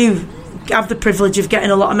 I do have the privilege of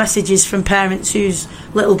getting a lot of messages from parents whose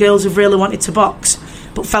little girls have really wanted to box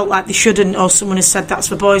but felt like they shouldn't, or someone has said that's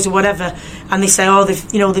for boys or whatever, and they say,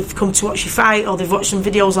 they've come to watch you fight, or they've watched some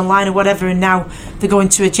videos online or whatever, and now they're going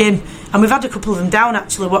to a gym. And we've had a couple of them down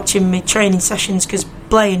actually watching me training sessions, because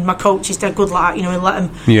Blaine, my coach, is dead good like that, he'll let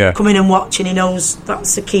them come in and watch, and he knows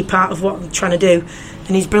that's the key part of what I'm trying to do,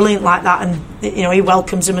 and he's brilliant like that, and he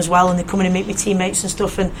welcomes them as well, and they come in and meet my teammates and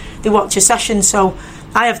stuff, and they watch a session. So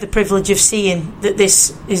I have the privilege of seeing that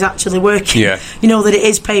this is actually working. That it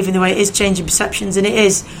is paving the way, it is changing perceptions, and it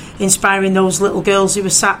is inspiring those little girls who are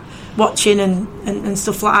sat watching and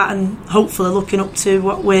stuff like that, and hopefully looking up to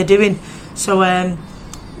what we're doing. So when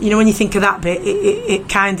you think of that bit, it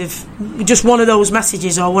kind of just one of those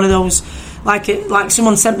messages, or one of those, like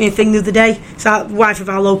someone sent me a thing the other day. It's the wife of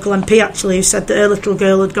our local MP actually, who said that her little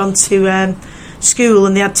girl had gone to school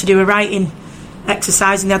and they had to do a writing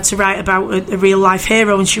exercise and they had to write about a real life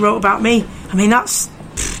hero, and she wrote about me. I mean, that's,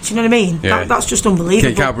 do you know what I mean? Yeah. That's just unbelievable.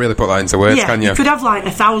 You can't really put that into words, can you? You could have like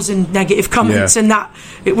 1,000 negative comments and that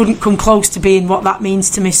it wouldn't come close to being what that means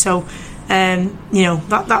to me. So, you know,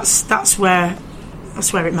 that's where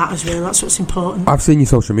it matters, really. That's what's important. I've seen your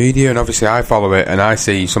social media, and obviously I follow it, and I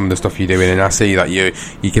see some of the stuff you're doing, and I see that you're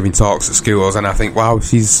giving talks at schools, and I think, wow,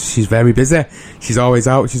 she's very busy. She's always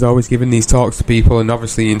out. She's always giving these talks to people, and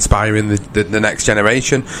obviously inspiring the next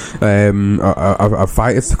generation of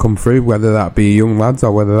fighters to come through, whether that be young lads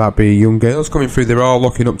or whether that be young girls coming through. They're all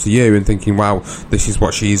looking up to you and thinking, wow, this is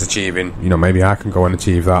what she's achieving. You know, maybe I can go and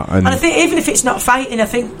achieve that. And I think even if it's not fighting, I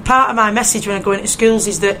think part of my message when I go into schools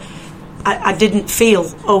is that I didn't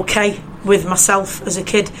feel okay with myself as a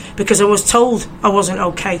kid because I was told I wasn't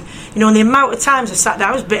okay. You know, and the amount of times I sat there,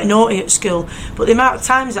 I was a bit naughty at school, but the amount of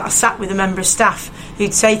times that I sat with a member of staff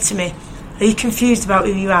who'd say to me, are you confused about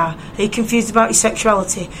who you are? Are you confused about your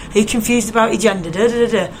sexuality? Are you confused about your gender?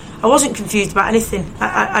 I wasn't confused about anything.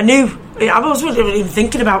 I knew. I wasn't even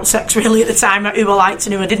thinking about sex really at the time, who I liked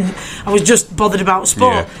and who I didn't. I was just bothered about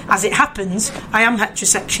sport. Yeah. As it happens, I am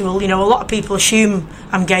heterosexual. You know, a lot of people assume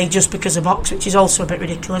I'm gay just because I box, which is also a bit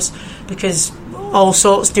ridiculous because all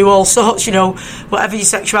sorts do all sorts. You know, whatever your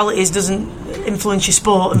sexuality is doesn't influence your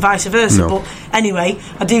sport and vice versa. No. But anyway,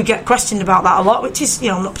 I do get questioned about that a lot, which is, you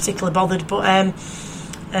know, I'm not particularly bothered, but I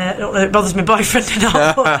don't know if it bothers my boyfriend or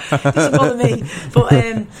not, but it doesn't bother me. But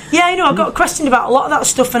yeah, you know, I got questioned about a lot of that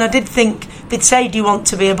stuff, and I did think they'd say, do you want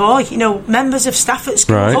to be a boy? You know, members of staff at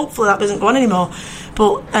school, right. Hopefully that doesn't go on anymore.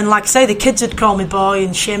 But, and like I say, the kids would call me boy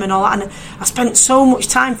and shim and all that, and I spent so much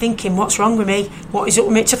time thinking, what's wrong with me? What is up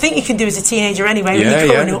with me? Which I think you can do as a teenager anyway when you're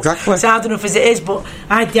growing up. Exactly. It's hard enough as it is, but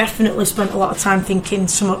I definitely spent a lot of time thinking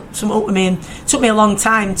something up with me, and it took me a long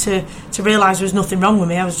time to realise there was nothing wrong with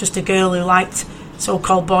me. I was just a girl who liked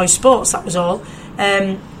so-called boy sports, that was all.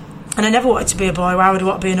 And I never wanted to be a boy. Why would I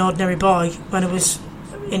want to be an ordinary boy when I was,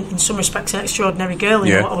 in some respects, an extraordinary girl?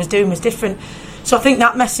 You know, what I was doing was different. So I think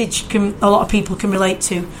that message a lot of people can relate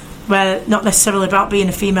to, where not necessarily about being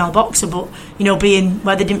a female boxer, but, you know, being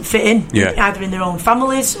where they didn't fit in, either in their own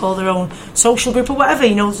families or their own social group or whatever.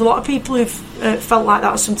 You know, there's a lot of people who've felt like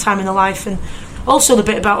that at some time in their life. And also the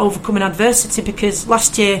bit about overcoming adversity, because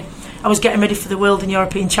last year I was getting ready for the World and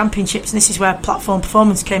European Championships, and this is where platform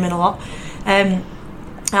performance came in a lot. And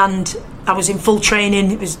I was in full training.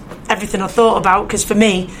 It was everything I thought about, because for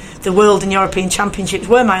me, the World and European Championships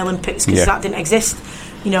were my Olympics, because that didn't exist.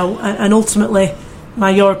 You know, and ultimately, my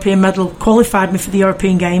European medal qualified me for the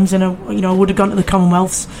European Games, and I would have gone to the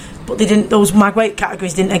Commonwealths, but they didn't. My weight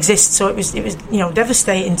categories didn't exist, so it was you know,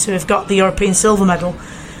 devastating to have got the European silver medal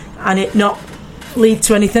and it not lead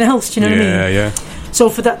to anything else. Do you know what I mean? Yeah. So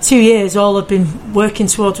for that 2 years, all I'd been working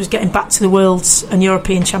towards was getting back to the Worlds and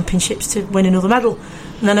European Championships to win another medal.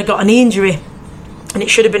 And then I got a knee injury, and it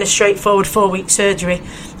should have been a straightforward 4-week surgery.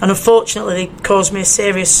 And unfortunately, they caused me a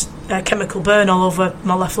serious chemical burn all over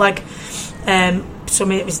my left leg. So I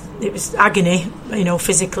mean, it was agony, you know,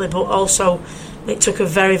 physically, but also it took a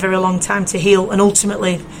very, very long time to heal, and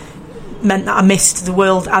ultimately meant that I missed the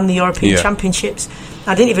World and the European Championships.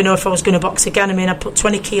 I didn't even know if I was going to box again. I mean, I put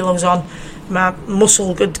 20 kilos on. My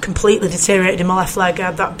muscle had completely deteriorated in my left leg. I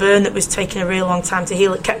had that burn that was taking a real long time to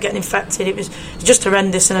heal. It kept getting infected. It was just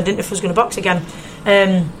horrendous, and I didn't know if I was going to box again.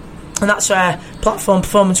 And that's where platform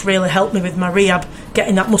performance really helped me with my rehab,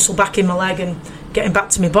 getting that muscle back in my leg and getting back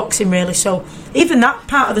to my boxing, really. So even that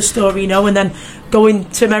part of the story, you know, and then going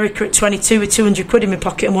to America at 22 with 200 quid in my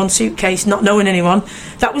pocket and one suitcase, not knowing anyone,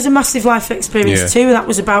 that was a massive life experience too. That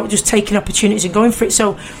was about just taking opportunities and going for it.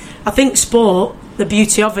 So I think sport, the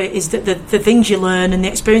beauty of it is that the things you learn and the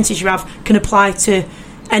experiences you have can apply to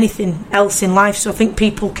anything else in life. So I think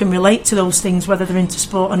people can relate to those things whether they're into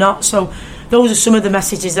sport or not. So those are some of the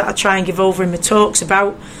messages that I try and give over in my talks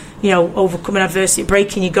about, you know, overcoming adversity,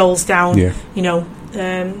 breaking your goals down, you know,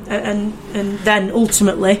 and then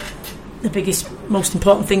ultimately the biggest, most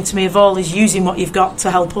important thing to me of all is using what you've got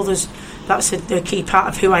to help others. That's a key part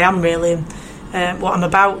of who I am, really, and what I'm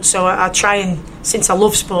about. So I try and, since I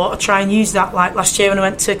love sport, I try and use that. Like last year when I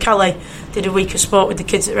went to Calais, did a week of sport with the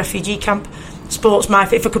kids at refugee camp. Sport's my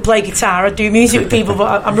thing. If I could play guitar, I'd do music with people,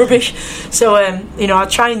 but I'm rubbish. So you know, I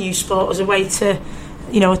try and use sport as a way to,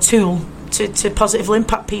 you know, a tool to positively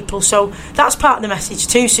impact people. So that's part of the message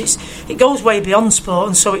too. So it goes way beyond sport,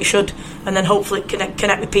 and so it should. And then hopefully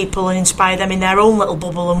connect with people and inspire them in their own little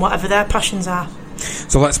bubble and whatever their passions are.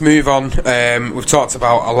 So let's move on. We've talked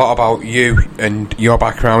about a lot about you and your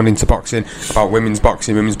background into boxing, about women's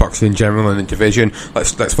boxing in general, and the division.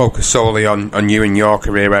 Let's focus solely on you and your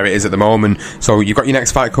career, where it is at the moment. So you've got your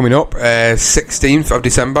next fight coming up, 16th of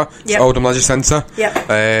December. It's Oldham Leisure Centre. Yep.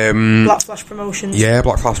 Black Flash Promotions. Yeah,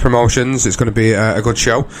 Black Flash Promotions. It's going to be a good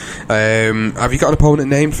show. Have you got an opponent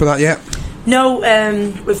named for that yet? No,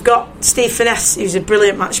 we've got Steve Finesse, who's a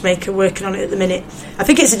brilliant matchmaker, working on it at the minute. I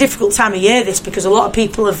think it's a difficult time of year, this, because a lot of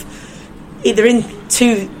people have either in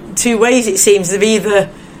two ways, it seems. They've either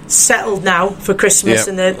settled now for Christmas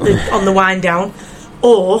and they're on the wind down,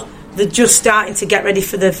 or they're just starting to get ready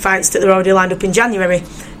for the fights that they're already lined up in January.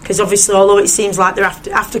 Because obviously, although it seems like they're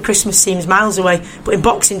after Christmas seems miles away, but in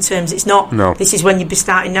boxing terms, it's not. No. This is when you'd be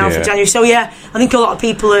starting now for January. So I think a lot of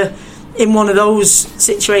people are in one of those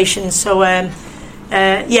situations. So we're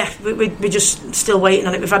just still waiting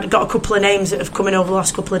on it. We've got a couple of names that have come in over the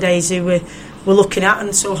last couple of days who we're looking at,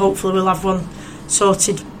 and so hopefully we'll have one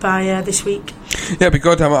sorted by this week. Yeah, it'd be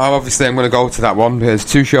good. I'm going to go to that one. There's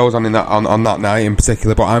 2 shows on that night in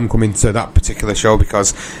particular, but I'm coming to that particular show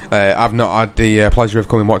because I've not had the pleasure of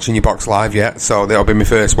coming watching you box live yet, so that'll be my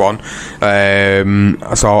first one.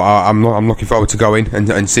 So I'm looking forward to going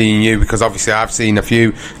and seeing you, because obviously I've seen a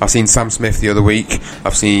few. I've seen Sam Smith the other week.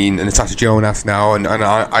 I've seen Natasha Jonas now, and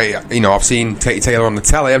I've seen Katie Taylor on the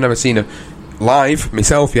telly. I've never seen her live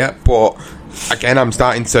myself yet, but again,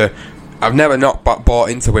 I've never not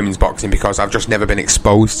bought into women's boxing because I've just never been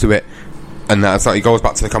exposed to it, and that's it goes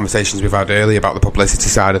back to the conversations we've had earlier about the publicity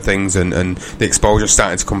side of things and the exposure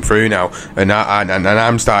starting to come through now, and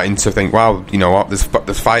I'm starting to think, wow, you know what,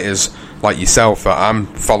 there's fighters like yourself that I'm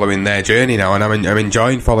following their journey now, and I'm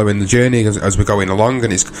enjoying following the journey as we're going along,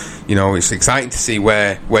 and it's exciting to see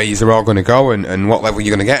where you're all going to go and what level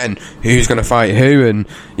you're going to get and who's going to fight who, and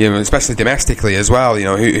especially domestically as well,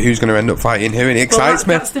 who's going to end up fighting who, and it excites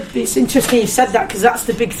me. It's interesting you said that, because that's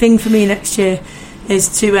the big thing for me next year,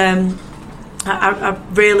 is to I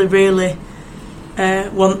really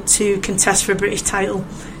want to contest for a British title,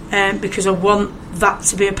 because I want that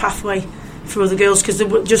to be a pathway for other girls, because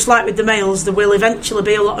just like with the males, there will eventually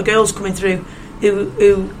be a lot of girls coming through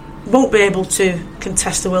who won't be able to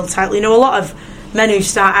contest the world title. A lot of men who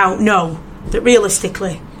start out know that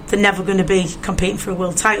realistically they're never going to be competing for a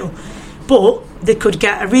world title, but they could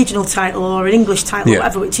get a regional title or an English title or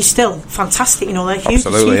whatever, which is still fantastic. They're huge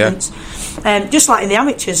achievements. Just like in the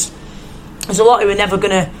amateurs, there's a lot who are never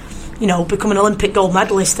going to become an Olympic gold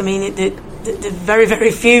medalist. I mean, the very, very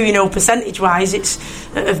few, percentage-wise,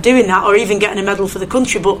 of doing that, or even getting a medal for the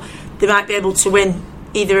country, but they might be able to win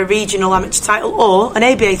either a regional amateur title or an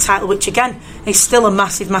ABA title, which again is still a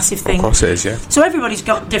massive thing. Of course it is, yeah. So everybody's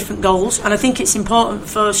got different goals, and I think it's important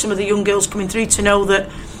for some of the young girls coming through to know that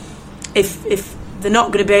if they're not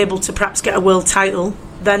going to be able to perhaps get a world title,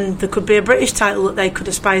 then there could be a British title that they could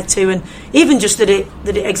aspire to, and even just that it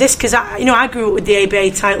exists. Because I grew up with the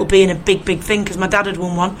ABA title being a big thing, because my dad had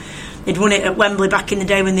won one. He'd won it at Wembley back in the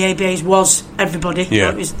day when the ABAs was everybody.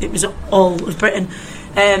 Yeah. It was all of Britain,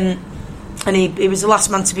 and he was the last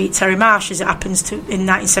man to beat Terry Marsh, as it happens, in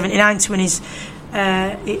 1979 to win his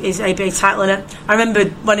ABA title. And I remember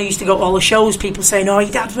when I used to go to all the shows, people saying, "Oh,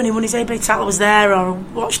 your dad, when he won his ABA title, was there or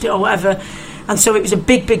watched it or whatever." And so it was a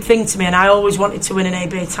big thing to me, and I always wanted to win an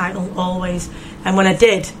ABA title, always. And when I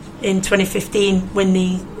did in 2015 win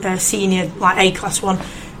the senior A class one,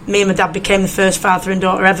 me and my dad became the first father and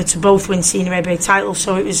daughter ever to both win senior ABA titles,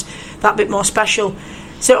 so it was that bit more special.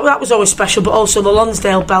 So that was always special, but also the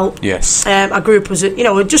Lonsdale belt. Yes. I grew up as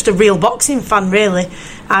just a real boxing fan, really,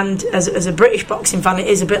 and as a British boxing fan, it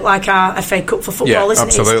is a bit like our FA Cup for football, isn't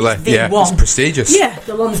it? Absolutely. It's the one. It's prestigious. Yeah,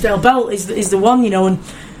 the Lonsdale belt is the one, and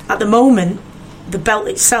at the moment, the belt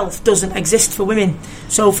itself doesn't exist for women.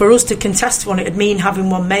 So for us to contest one, it'd mean having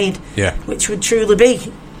one made, which would truly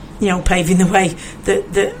be, paving the way.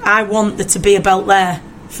 That I want there to be a belt there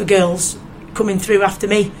for girls coming through after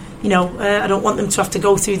me. I don't want them to have to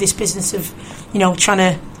go through this business of, trying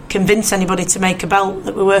to convince anybody to make a belt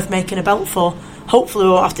that we're worth making a belt for. Hopefully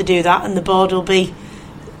we won't have to do that, and the board will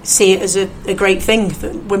see it as a great thing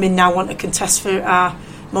that women now want to contest for our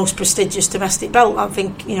most prestigious domestic belt. I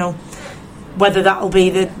think, whether that'll be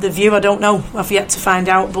the view, I don't know. I've yet to find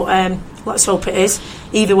out, but let's hope it is.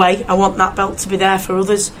 Either way, I want that belt to be there for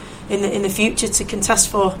others in the future to contest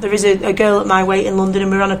for. There is a girl at my weight in London,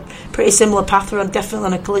 and we're on a pretty similar path. We're definitely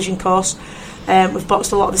on a collision course. We've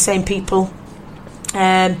boxed a lot of the same people.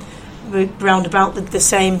 We're round about the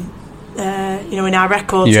same, in our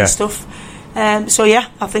records and stuff.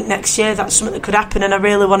 I think next year that's something that could happen, and I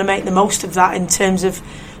really want to make the most of that in terms of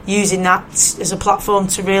using that as a platform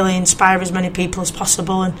to really inspire as many people as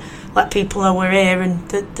possible and let people know we're here and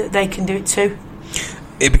that they can do it too.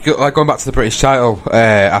 Like going back to the British title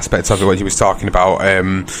aspect of it, what you was talking about,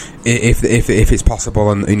 if it's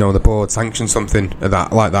possible, and the board sanctions something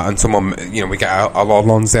like that, and someone, we get a Lord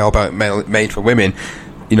Lonsdale belt made for women,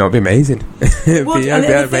 it'd be amazing. It'd be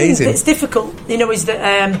amazing. It's difficult, is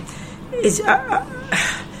that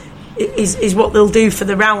is what they'll do for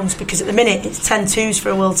the rounds, because at the minute it's 10-2s for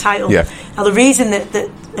a world title. Yeah. Now the reason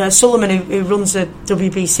that Sullivan, who runs the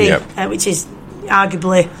WBC, which is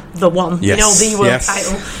arguably the one, the world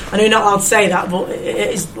title. I know you're not allowed to say that, but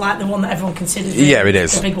it is like the one that everyone considers it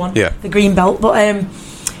is the big one, the green belt. But at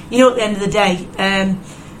the end of the day,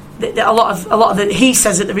 a lot of it, he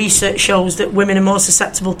says that the research shows that women are more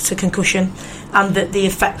susceptible to concussion and that the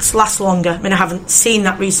effects last longer. I mean, I haven't seen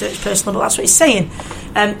that research personally, but that's what he's saying.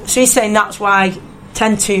 So he's saying that's why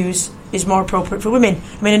 10-2s is more appropriate for women.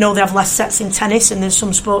 I mean, I know they have less sets in tennis, and there's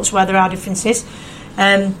some sports where there are differences.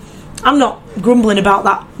 I'm not grumbling about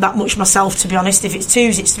that much myself, to be honest. If it's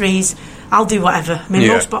 2s, it's 3s, I'll do whatever. I mean,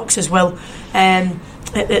 most boxers will. When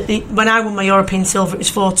I won my European silver, it was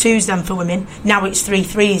 4 2s then for women. Now it's 3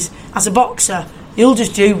 3s. As a boxer, you'll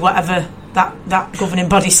just do whatever that governing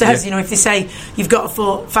body says. If they say you've got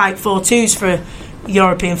to fight 4 2s for a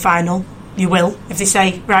European final, you will. If they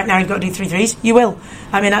say right now you've got to do 3 3s, you will.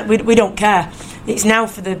 I mean, we don't care. It's now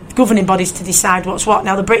for the governing bodies to decide what's what.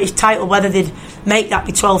 Now, the British title, whether they'd make that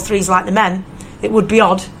be 12 3s like the men, it would be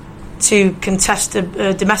odd to contest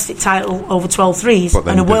a domestic title over 12 3s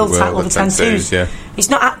and a world title over 10 2s. Yeah. It's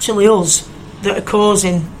not actually us that are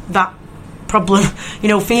causing that problem.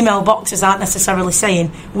 Female boxers aren't necessarily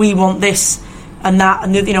saying we want this and that,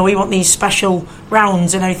 and we want these special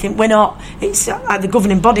rounds and everything. We're not. It's the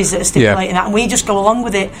governing bodies that are stipulating that, and we just go along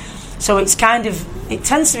with it. So it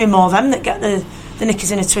tends to be more them that get the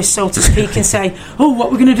knickers in a twist, so to speak, and say, oh,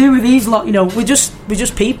 what we're going to do with these lot? We're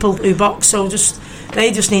just people who box, so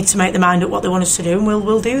they just need to make their mind up what they want us to do, and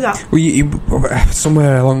we'll do that. Well, you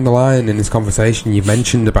somewhere along the line in this conversation, you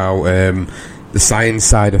mentioned about the science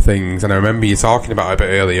side of things, and I remember you talking about it a bit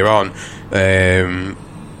earlier on.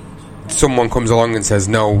 Someone comes along and says,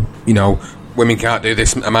 no, women can't do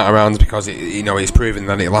this amount of rounds because it's proven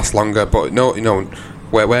that it lasts longer, but no,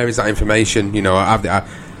 where is that information?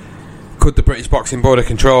 Could the British Boxing Board of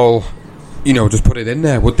Control, just put it in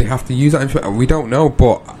there? Would they have to use that information? We don't know,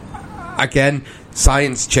 but again,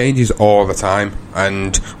 science changes all the time,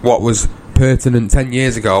 and what was pertinent 10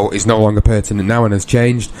 years ago is no longer pertinent now and has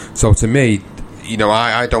changed. So to me,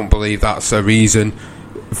 I don't believe that's a reason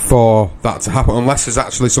for that to happen, unless there's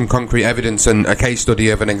actually some concrete evidence and a case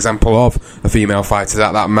study of an example of a female fighter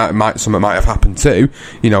that something might have happened to.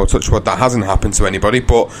 Touch wood, that hasn't happened to anybody.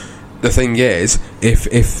 But the thing is,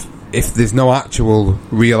 if there's no actual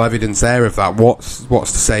real evidence there of that, what's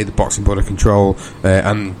to say the Boxing Board of Control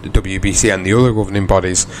and the WBC and the other governing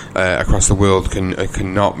bodies across the world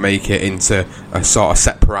cannot make it into a sort of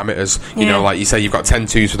set parameters? Like you say, you've got 10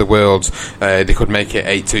 2s for the worlds, they could make it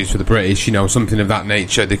 8 2s for the British, something of that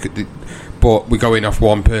nature. But we're going off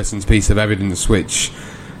one person's piece of evidence, which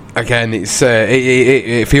again,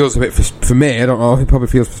 it feels a bit for me. I don't know. It probably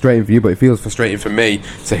feels frustrating for you, but it feels frustrating for me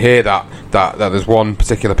to hear that there's one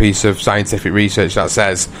particular piece of scientific research that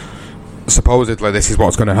says supposedly this is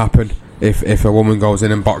what's going to happen if a woman goes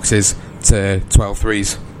in and boxes to 12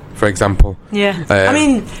 3s, for example. Yeah. I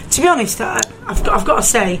mean, to be honest, I've got to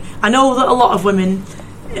say, I know that a lot of women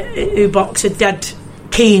who box are dead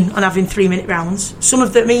keen on having 3-minute rounds. Some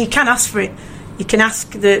of them, you can ask for it. You can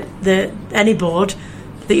ask any board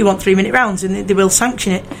that you want 3-minute rounds, and they will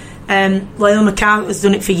sanction it. Layla McCart has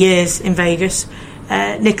done it for years in Vegas.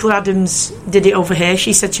 Nicola Adams did it over here.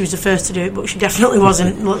 She said she was the first to do it, but she definitely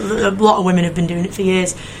wasn't. A lot of women have been doing it for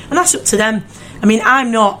years, and that's up to them. I mean,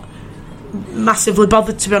 I'm not massively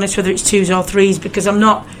bothered, to be honest, whether it's 2s or 3s, because I'm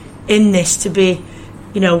not in this to be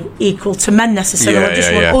equal to men necessarily. I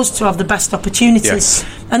just want us to have the best opportunities. Yes.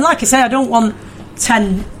 And like I say, I don't want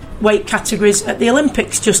 10 weight categories at the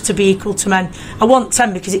Olympics just to be equal to men. I want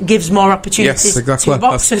 10 because it gives more opportunities to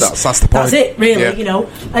boxers. That's the point. That's it, really.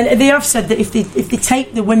 And they have said that if they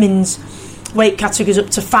take the women's weight categories up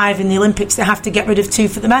to 5 in the Olympics, they have to get rid of 2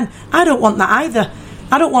 for the men. I don't want that either.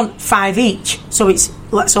 I don't want 5 each, so it's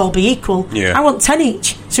let's all be equal. I want 10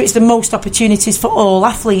 each, so it's the most opportunities for all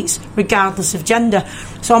athletes, regardless of gender.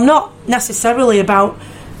 So I'm not necessarily about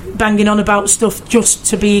banging on about stuff just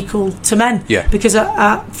to be equal to men, because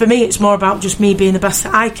for me it's more about just me being the best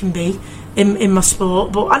that I can be in my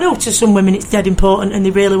sport. But I know to some women it's dead important and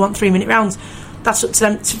they really want 3-minute rounds. That's up to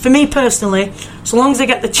them. For me personally, so long as I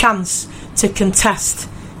get the chance to contest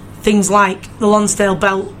things like the Lonsdale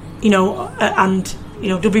belt and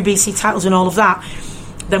WBC titles and all of that,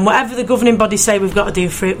 then whatever the governing bodies say we've got to do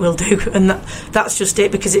for it, we'll do. And that's just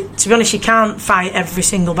it, because to be honest, you can't fight every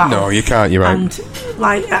single battle. No, you can't, you're right.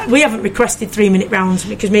 And we haven't requested 3-minute rounds,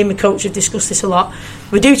 because me and my coach have discussed this a lot.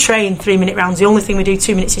 We do train 3-minute rounds. The only thing we do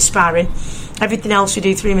 2 minutes is sparring. Everything else we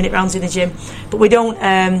do 3-minute rounds in the gym. But we don't,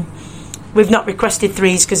 we've not requested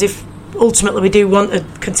 3s, because if ultimately we do want to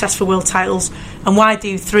contest for world titles, and why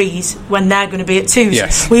do 3s when they're going to be at 2s?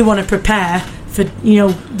 Yes. We want to prepare for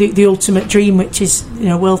the ultimate dream, which is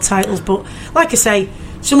world titles. But like I say,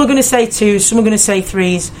 some are going to say 2s, some are going to say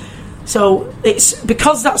 3s. So it's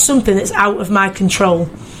because that's something that's out of my control.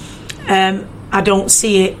 I don't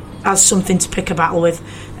see it as something to pick a battle with.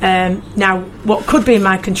 Now, what could be in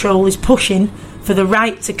my control is pushing for the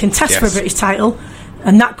right to contest for a British title,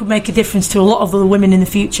 and that could make a difference to a lot of other women in the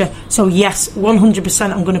future. So yes,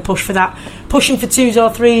 100% I'm going to push for that. Pushing for 2s or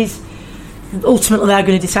 3s, ultimately they're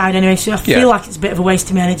going to decide anyway, so I feel like it's a bit of a waste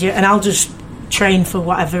of my energy, and I'll just train for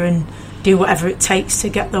whatever and do whatever it takes to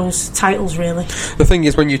get those titles, really. The thing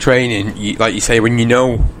is, when you're training, like you say, when you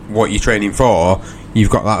know what you're training for, you've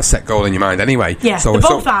got that set goal in your mind anyway. Yeah, so they're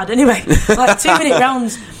both hard anyway. Like 2-minute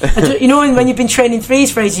rounds, when you've been training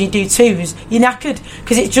 3s for ages and you do 2s, you're knackered,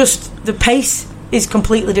 because it's just, the pace is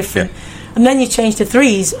completely different. And then you change to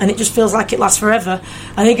 3s and it just feels like it lasts forever,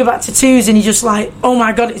 and then you go back to 2s and you're just like, oh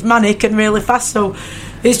my god, it's manic and really fast. So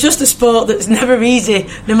it's just a sport that's never easy,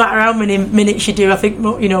 no matter how many minutes you do. I think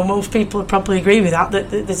most people would probably agree with that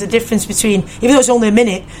there's a difference between, even though it's only a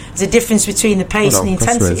minute, there's a difference between the pace and the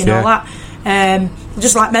intensity and all that.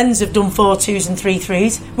 Just like men's have done 4 2s and 3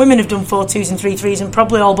 3s, women have done 4 2s and 3 3s, and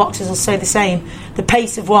probably all boxers will say the same. The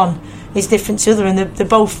pace of one is different to the other, and they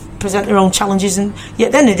both present their own challenges, and yet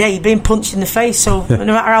at the end of the day you're being punched in the face, so no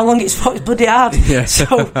matter how long it's bloody hard.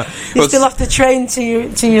 So you still have to train to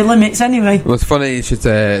your limits anyway. Well, it's funny you should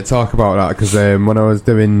talk about that, because when I was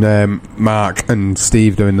doing Mark and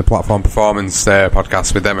Steve doing the Platform Performance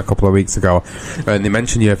podcast with them a couple of weeks ago, and they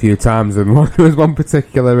mentioned you a few times, and there was one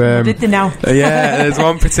particular did they now? There's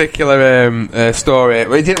one particular story.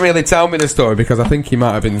 Well, he didn't really tell me the story, because I think he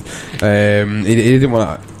might have been he didn't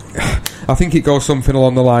want to. I think it goes something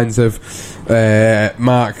along the lines of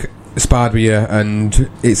Mark sparred with you, and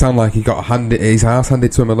it sounded like he got his house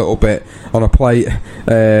handed to him a little bit on a plate.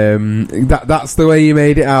 That's the way he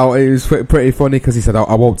made it out. It was pretty funny, because he said,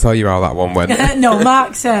 I won't tell you how that one went. No,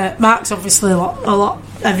 Mark's obviously a lot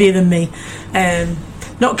heavier than me.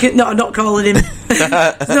 Not calling him.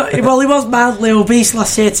 Well, he was mildly obese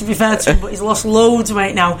last year, to be fair to him, but he's lost loads of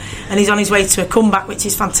weight now, and he's on his way to a comeback, which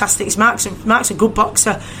is fantastic. Mark's a good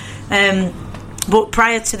boxer. But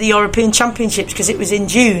prior to the European Championships, because it was in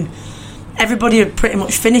June, everybody had pretty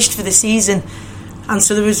much finished for the season, and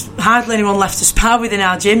so there was hardly anyone left to spar with in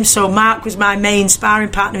our gym. So Mark was my main sparring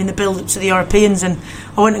partner in the build-up to the Europeans, and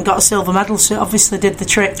I went and got a silver medal, so it obviously did the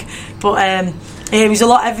trick. But he was a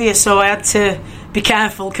lot heavier, so I had to be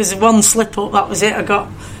careful, because one slip up, that was it. I got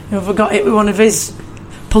hit with one of his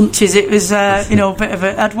punches. It was a bit of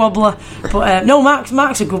a head wobbler. But no,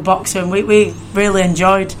 Mark's a good boxer, and we really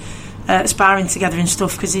enjoyed sparring together and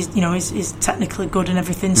stuff, because he's technically good and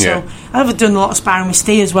everything. So I've done a lot of sparring with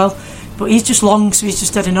Steve as well, but he's just long, so he's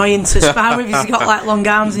just dead annoying to spar with. He's got like long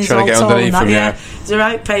arms and he's all tall and that. He's a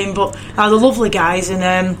right pain, but they're lovely guys,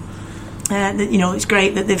 and it's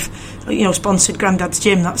great that they've sponsored Grandad's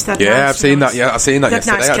Gym. That's dead nice. I've seen that. Yeah, I've seen that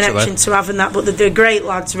yesterday. Nice connection to having that. But they're great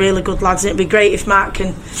lads, really good lads. And it'd be great if Mark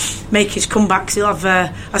can make his comebacks. He'll have.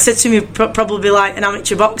 I said to him, he'll probably be like an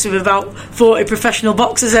amateur boxer with about 40 professional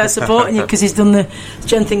boxers there supporting you, because he's done the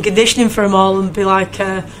strength and conditioning for them all, and be like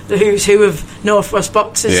the who's who of Northwest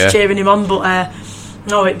boxers cheering him on. But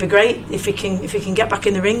no, it'd be great if he can get back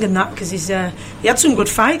in the ring and that, because he had some good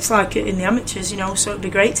fights like in the amateurs, so it'd be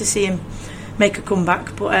great to see him make a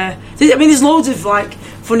comeback. But there's loads of like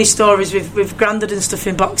funny stories with Grandad and stuff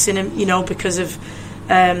in boxing, and because of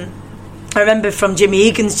I remember from Jimmy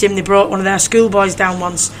Egan's gym, they brought one of their schoolboys down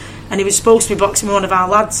once, and he was supposed to be boxing with one of our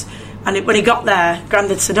lads, and when he got there,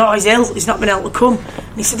 Grandad said, he's ill, he's not been able to come,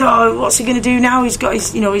 and he said, what's he going to do now? He's got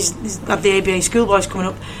he's had the ABA schoolboys coming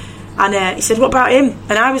up. And he said, what about him?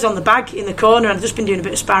 And I was on the bag in the corner, and I'd just been doing a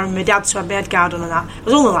bit of sparring with my dad, so I had my head guard on and that. I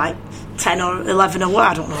was only like 10 or 11 or what,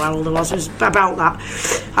 I don't know how old I was. It was about that.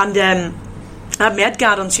 And I had my head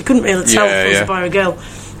guard on, so you couldn't really tell if it was a boy or a girl.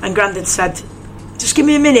 And Grandad said, just give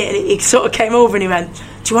me a minute. And he sort of came over and he went,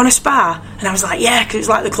 do you want to spar? And I was like, yeah, because it was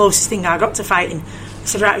like the closest thing I got to fighting. He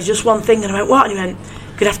said, right, it was just one thing. And I went, what? And he went, you're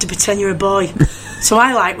going to have to pretend you're a boy. So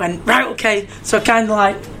I went, right, okay. So I kind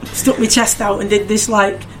of stuck my chest out and did this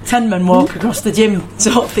 10-man walk across the gym,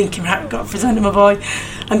 sort of thinking, right, I've got to present him a boy.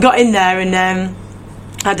 And got in there, and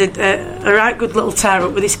I did a right good little tear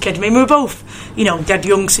up with this kid. I mean, we were both, dead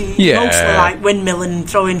young, so mostly like windmilling and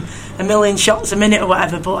throwing a million shots a minute or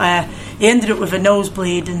whatever. But he ended up with a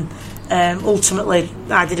nosebleed, and ultimately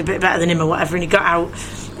I did a bit better than him or whatever, and he got out.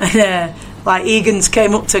 And like Egan's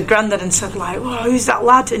came up to Grandad and said like, "Oh, who's that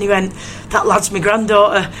lad?" And he went, "That lad's my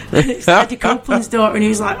granddaughter. It's Eddie Copeland's daughter." And he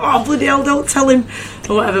was like, "Oh, bloody hell, don't tell him,"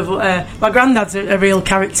 or whatever. But my granddad's a real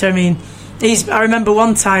character. I mean, I remember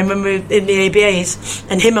one time when we were in the ABAs,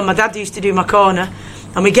 and him and my dad used to do my corner,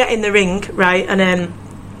 and we get in the ring, right, and then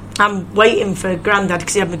I'm waiting for Grandad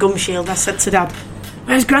because he had my gum shield. I said to Dad,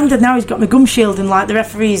 "Where's Grandad now? He's got my gum shield," and like the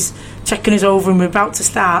referee's checking us over and we're about to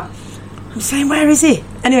start. I'm saying, "Where is he?"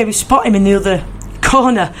 Anyway, we spot him in the other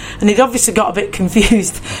corner, and he'd obviously got a bit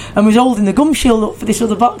confused and was holding the gum shield up for this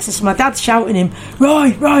other boxer. So my dad's shouting him,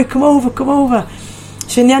 Roy, come over.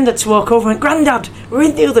 So in the end I had to walk over and went, "Grandad, we're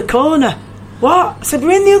in the other corner." "What?" I said,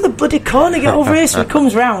 "We're in the other bloody corner, get over here." So he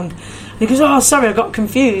comes round and he goes, "Oh, sorry, I got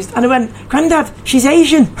confused." And I went, "Grandad, she's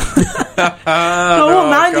Asian." I won't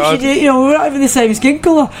mind if she did, we're not even the same skin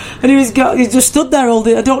colour. And he just stood there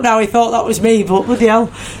holding. I don't know how he thought that was me, but bloody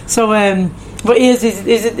hell. So but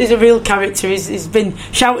he's a real character. He's been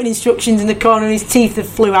shouting instructions in the corner and his teeth have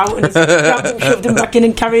flew out, and he's grabbed him, shoved him back in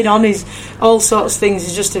and carried on. He's all sorts of things.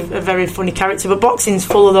 He's just a very funny character. But boxing's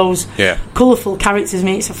full of those colourful characters. I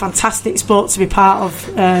mean, it's a fantastic sport to be part of,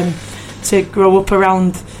 to grow up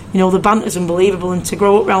around. The banter's unbelievable, and to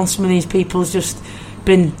grow up around some of these people has just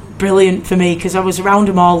been brilliant for me, because I was around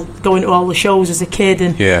them all, going to all the shows as a kid,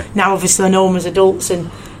 and now obviously I know them as adults,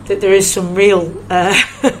 and that there is some real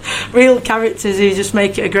characters who just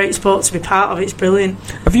make it a great sport to be part of. It's brilliant.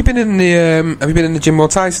 Have you been in the gym while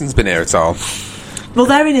Tyson's been here at all? Well,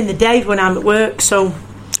 they're in the day when I'm at work, so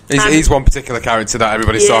he's one particular character that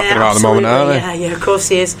everybody's talking about at the moment, aren't they? Yeah, of course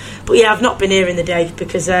he is. But I've not been here in the day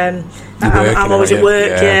because I'm always at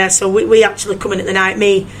work. So we actually come in at the night.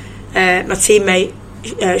 Me, my teammate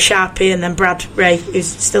Sharpie, and then Brad Ray, who's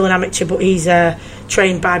still an amateur, but he's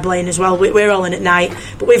trained by Blaine as well. We're all in at night,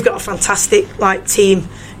 but we've got a fantastic team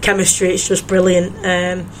chemistry. It's just brilliant.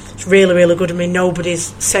 It's really, really good. I mean,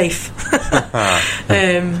 nobody's safe.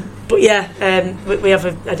 But we have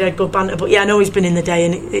a good banter. But I know he's been in the day,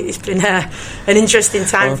 and it's been an interesting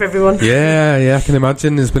time for everyone. Yeah, I can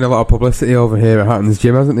imagine. There's been a lot of publicity over here at Hatton's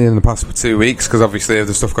Gym, hasn't there, in the past 2 weeks? Because obviously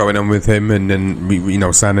there's stuff going on with him, and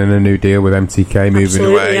then signing a new deal with MTK, moving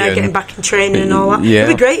away, getting back in training and all that. It'd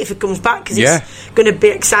be great if it comes back, because it's going to be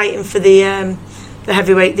exciting for the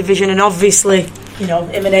heavyweight division, and obviously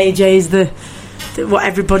him and AJ is the what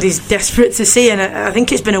everybody's desperate to see, and I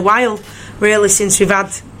think it's been a while really since we've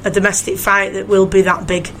had a domestic fight that will be that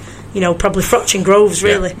big. Probably Froch and Groves,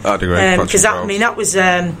 really. Yeah, that'd be great. Because that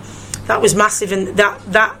was massive, and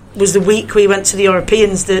that was the week we went to the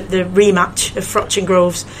Europeans, the rematch of Froch and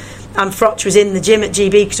Groves, and Froch was in the gym at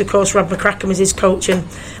GB because of course Rob McCracken was his coach, and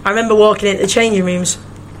I remember walking into the changing rooms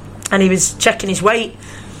and he was checking his weight,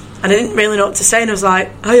 and I didn't really know what to say, and I was like,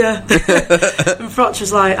 "Hiya." And Froch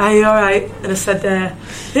was like, "Are you alright?" And I said,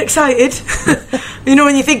 "You excited?" When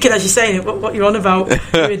you're thinking as you're saying it, what you're on about,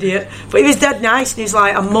 you idiot. But he was dead nice, and he was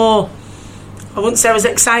like, I wouldn't say I was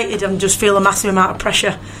excited, I just feel a massive amount of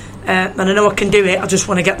pressure, and I know I can do it, I just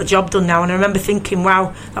want to get the job done now. And I remember thinking,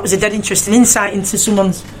 wow, that was a dead interesting insight into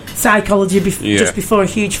someone's psychology just before a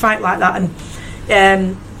huge fight like that.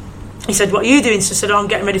 And he said, "What are you doing?" So I said, "I'm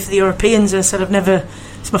getting ready for the Europeans." And I said,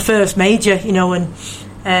 it's my first major,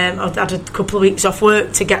 and I'd had a couple of weeks off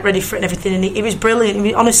work to get ready for it and everything, and he was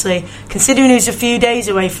brilliant. Honestly, considering he was a few days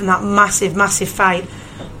away from that massive fight,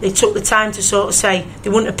 they took the time to sort of say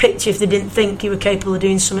they wouldn't have picked you if they didn't think you were capable of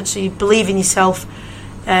doing something, so you believe in yourself.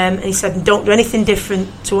 And he said, "Don't do anything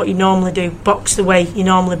different to what you normally do, box the way you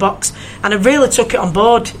normally box." And I really took it on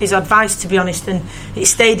board, his advice, to be honest, and it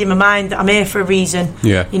stayed in my mind that I'm here for a reason,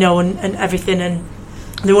 and everything, and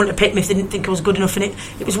they wouldn't have picked me if they didn't think I was good enough. And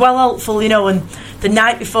it was well helpful, and the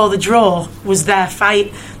night before the draw was their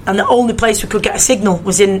fight, and the only place we could get a signal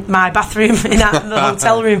was in my bathroom in the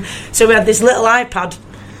hotel room. So we had this little iPad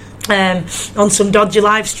on some dodgy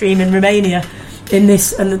live stream in Romania in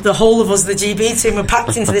this, and the whole of us, the GB team, were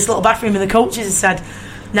packed into this little bathroom, and the coaches had said,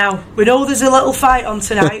 "Now, we know there's a little fight on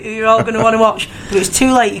tonight who you're all going to want to watch, but it's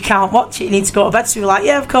too late, you can't watch it, you need to go to bed." So we were like,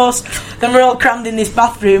 "Yeah, of course." Then we're all crammed in this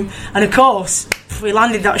bathroom, and of course we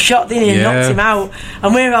landed that shot, didn't he, and knocked him out,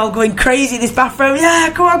 and we were all going crazy in this bathroom. "Yeah,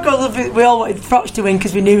 come on, go." We all wanted Froch to win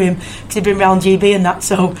because we knew him, because he'd been around GB and that,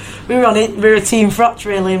 so we were on it. We were a team Froch,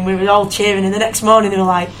 really, and we were all cheering. And the next morning they were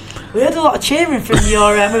like, "We heard a lot of cheering from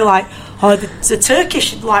your we were like, "Oh, the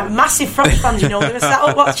Turkish, massive Froch fans, they were sat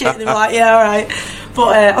up watching it." And they were like, "Yeah, alright."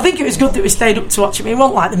 But I think it was good that we stayed up to watch it. I mean, it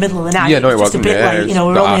wasn't like the middle of the night. Yeah, no, it was just wasn't. a bit late. You know,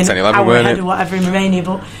 we were only an hour ahead or whatever in Romania.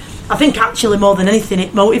 But I think actually more than anything,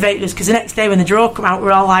 it motivated us because the next day when the draw come out,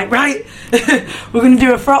 we're all like, right, we're going to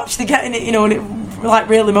do a frotch to get in it. You know, and it like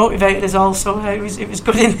really motivated us all. So it was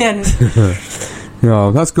good in the end.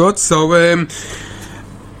 No, that's good. So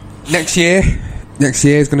next year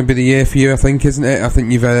is going to be the year for you, I think, isn't it? I think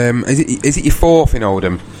you've is it your fourth in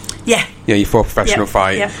Oldham? Yeah, your fourth professional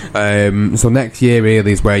fight. Yeah. So next year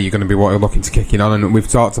really is where you're going to be looking to kick in on, and we've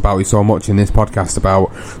talked about it so much in this podcast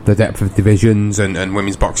about the depth of divisions and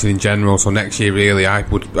women's boxing in general. So next year really, I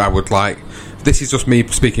would like. This is just me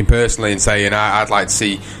speaking personally and saying I'd like to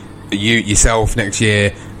see yourself next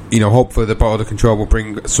year. You know, hopefully the Border Control will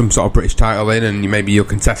bring some sort of British title in, and maybe you'll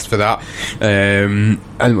contest for that, and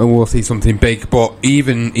we'll see something big. But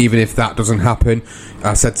even if that doesn't happen,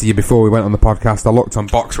 I said to you before we went on the podcast, I looked on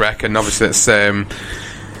BoxRec, and obviously it's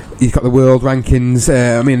you've got the world rankings.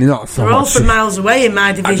 I mean, they're not so they're all much from miles away in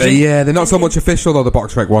my division. They're not so much official though, the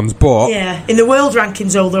BoxRec ones, but yeah, in the world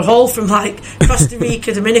rankings, though, they're all from like Costa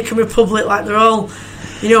Rica, Dominican Republic, like they're all,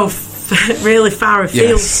 you know, really far afield.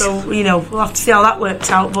 Yes. So you know, we'll have to see how that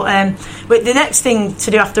works out. But the next thing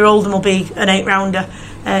to do after Oldham will be an 8-rounder,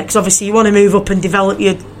 because obviously you want to move up and develop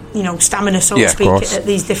your, you know, stamina, so to speak, at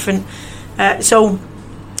these different. So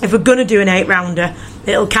if we're going to do an 8-rounder,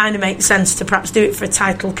 it'll kind of make sense to perhaps do it for a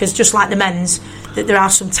title, because just like the men's, that there are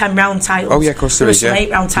some 10-round titles. Oh yeah, of course there is. Some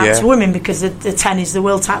 8-round titles for women, because the 10 is the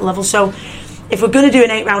world title level. So if we're going to do an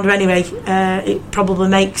 8-rounder anyway, it probably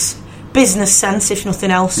makes business sense, if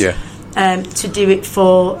nothing else. Yeah. To do it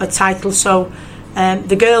for a title. So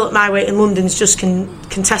the girl at my weight in London's just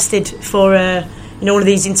contested for one of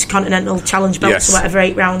these Intercontinental Challenge belts or whatever,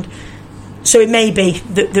 8-round. So it may be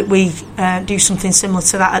that we do something similar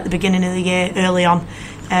to that at the beginning of the year, early on,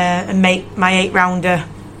 and make my 8-rounder,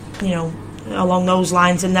 you know, along those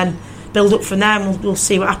lines, and then build up from there, and we'll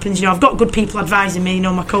see what happens. You know, I've got good people advising me. You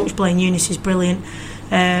know, my coach Blaine Eunice is brilliant.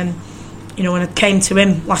 You know, when I came to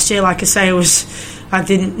him last year, like I say, I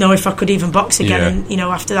didn't know if I could even box again, and you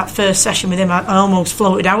know, after that first session with him, I almost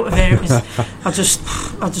floated out of here. It was, I just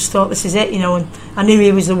thought, this is it, you know, and I knew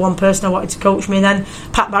he was the one person I wanted to coach me. And then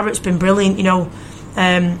Pat Barrett's been brilliant, you know.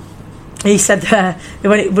 He said we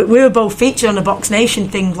were both featured on the Box Nation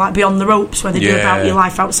thing, like Beyond the Ropes, where they do about your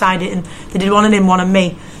life outside it, and they did one on him, one on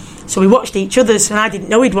me. So we watched each other's, and I didn't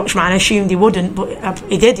know he'd watch mine. I assumed he wouldn't, but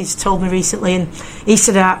he did. He's told me recently, and he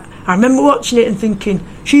said I remember watching it and thinking,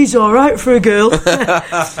 she's all right for a girl.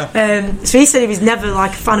 So he said he was never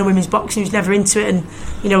like a fan of women's boxing. He was never into it, and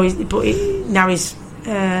you know, now he's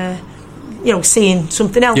you know, seeing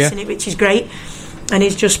something else in it, which is great. And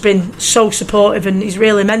he's just been so supportive, and he's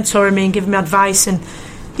really mentoring me and giving me advice, and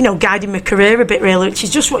you know, guiding my career a bit, really, which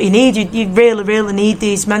is just what you need. You really, really need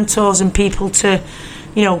these mentors and people to,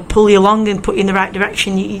 you know, pull you along and put you in the right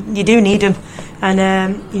direction. You do need them,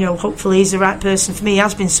 and you know, hopefully he's the right person for me. He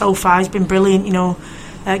has been so far. He's been brilliant, you know,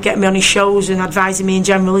 getting me on his shows and advising me in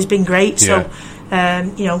general. He's been great. So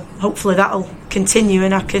you know, hopefully that'll continue,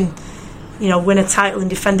 and I can, you know, win a title and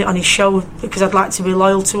defend it on his show, because I'd like to be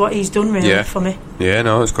loyal to what he's done, really, for me. Yeah,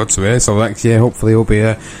 no, it's good to hear. So next year, hopefully, will be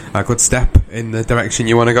a good step in the direction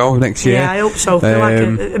you want to go next year. Yeah, I hope so.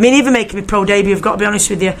 I mean, even making my pro debut, I've got to be honest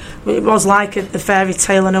with you, it was like a fairy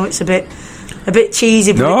tale. I know it's a bit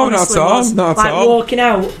cheesy, but no, not at all. Not like at all. Walking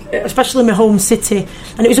out, especially in my home city,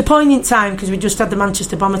 and it was a poignant time because we just had the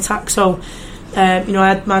Manchester bomb attack. So, you know,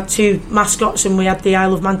 I had my 2 mascots, and we had the I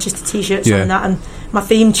Love Manchester T-shirts on that, and my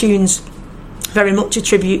theme tunes very much a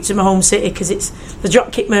tribute to my home city, because it's the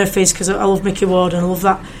Dropkick Murphys, because I love Mickey Ward and I love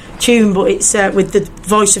that tune, but it's with the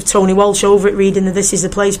voice of Tony Walsh over it reading the This Is the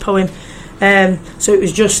Place poem. So it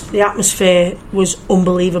was just, the atmosphere was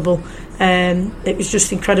unbelievable. It was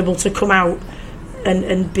just incredible to come out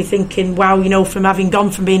and be thinking, wow, you know, from having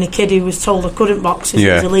gone from being a kid who was told I couldn't box, it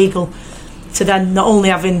was illegal, to then not only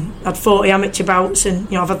having had 40 amateur bouts, and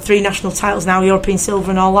you know, I've had 3 national titles now, European silver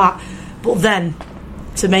and all that, but then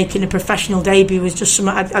to making a professional debut was just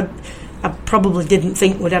something I probably didn't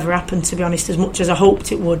think would ever happen, to be honest. As much as I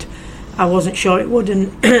hoped it would, I wasn't sure it would,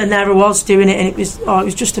 and there I was doing it, and it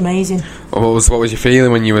was just amazing. What was your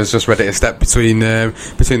feeling when you was just ready to step between the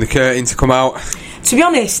curtain to come out? To be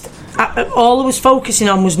honest, all I was focusing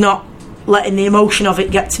on was not letting the emotion of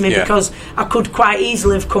it get to me, because I could quite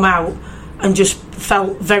easily have come out and just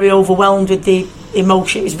felt very overwhelmed with the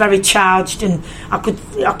emotion. It was very charged, and I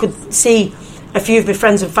could see a few of my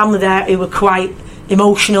friends and family there who were quite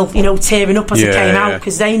emotional, you know, tearing up as I came out,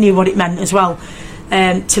 because they knew what it meant as well,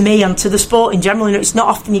 to me and to the sport in general. You know, it's not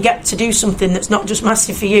often you get to do something that's not just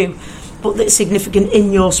massive for you, but that's significant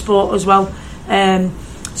in your sport as well.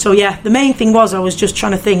 So yeah, the main thing was I was just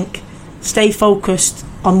trying to think, stay focused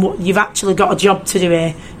on what you've actually got a job to do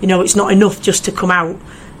here. You know, it's not enough just to come out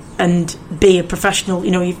and be a professional.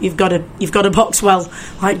 You know, you've got to box well.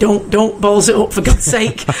 Like, don't balls it up, for God's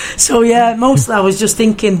sake. So yeah, mostly I was just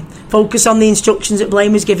thinking, focus on the instructions that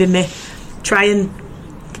Blaine was giving me. Try and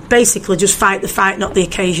basically just fight the fight, not the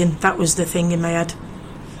occasion. That was the thing in my head.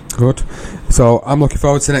 Good. So I'm looking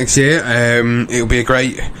forward to next year. It'll be a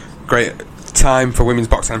great time for women's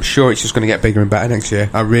boxing. I'm sure it's just going to get bigger and better next year.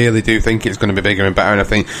 I really do think it's going to be bigger and better, and I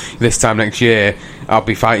think this time next year I'll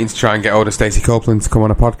be fighting to try and get older Stacey Copeland to come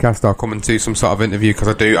on a podcast or come and do some sort of interview, because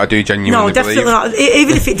I do genuinely definitely believe. not.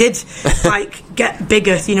 Even if it did like get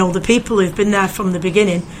bigger, you know, the people who've been there from the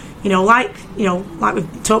beginning, you know, like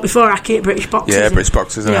we've talked before, Aki at British Boxers. Yeah, British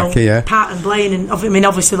Boxers and Aki, yeah. Pat and Blaine, and I mean,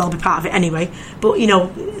 obviously they'll be part of it anyway. But you know,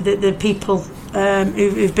 the people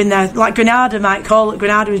who've been there, like Granada, Mike Hall at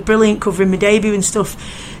Granada was brilliant covering my debut and stuff.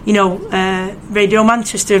 You know, Radio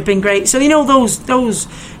Manchester have been great. So you know, those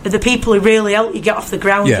are the people who really help you get off the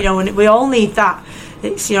ground. Yeah. You know, and we all need that.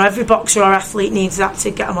 It's, you know, every boxer or athlete needs that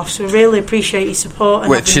to get them off. So we really appreciate your support.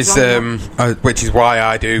 And which is why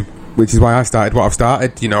I started what I've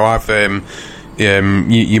started. You know, I've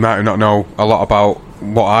you might not know a lot about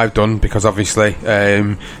what I've done, because obviously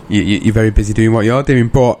you're very busy doing what you're doing,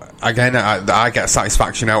 but again, I get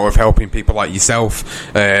satisfaction out of helping people like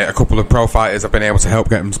yourself. A couple of pro fighters I've been able to help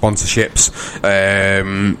get them sponsorships,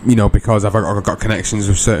 you know, because I've got connections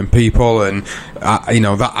with certain people, and you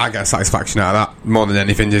know, that I get satisfaction out of that more than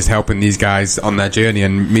anything, just helping these guys on their journey,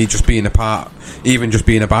 and me just being a part, even just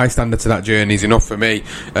being a bystander to that journey is enough for me.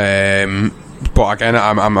 But again,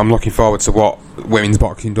 I'm looking forward to what women's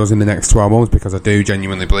boxing does in the next 12 months, because I do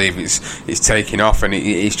genuinely believe it's taking off, and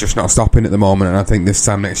it's just not stopping at the moment. And I think this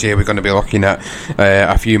time next year we're going to be looking at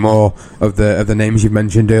a few more of the names you've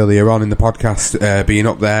mentioned earlier on in the podcast being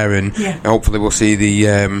up there, and hopefully we'll see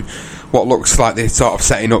the what looks like they're sort of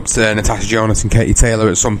setting up to Natasha Jonas and Katie Taylor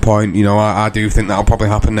at some point. You know, I do think that'll probably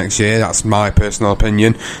happen next year. That's my personal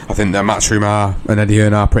opinion. I think that Matchroom and Eddie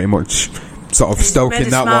Hearn are pretty much sort of stoking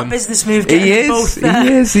that one. Business move. He is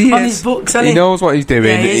on his books. He knows what he's doing.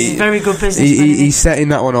 Yeah, he's a very good business. He's setting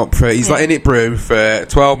that one up for. He's letting it brew for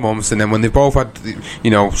 12 months, and then when they've both had,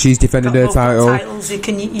 you know, she's defended her title. Titles, you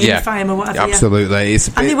can unify them or whatever. Absolutely,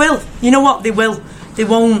 and they will. You know what? They will. They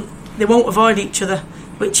won't avoid each other.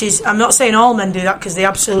 Which is, I'm not saying all men do that, because they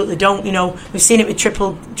absolutely don't. You know, we've seen it with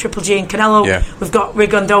Triple G and Canelo. Yeah. We've got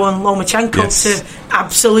Rigondeaux and Lomachenko to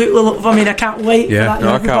absolutely look. I mean, I can't wait for that.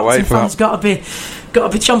 I can't wait for that. Got to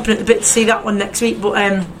be chomping at the bit to see that one next week.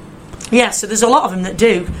 But so there's a lot of them that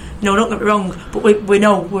do. You know, don't get me wrong, but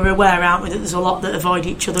we're aware, aren't we, that there's a lot that avoid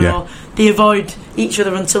each other, or they avoid each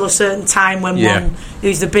other until a certain time when one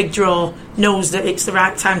who's the big draw knows that it's the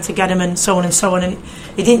right time to get him, and so on and so on. And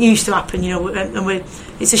it didn't used to happen, you know, and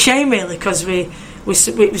it's a shame really, because we were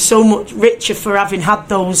so much richer for having had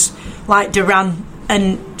those like Duran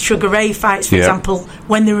and Sugar Ray fights, for example,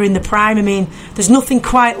 when they were in the prime. I mean, there's nothing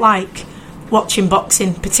quite like watching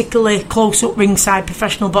boxing, particularly close-up ringside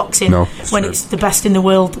professional boxing, when it's the best in the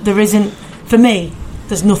world. There isn't, for me,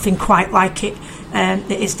 there's nothing quite like it.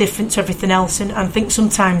 It is different to everything else, and I think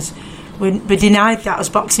sometimes we're denied that as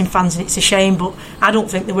boxing fans, and it's a shame. But I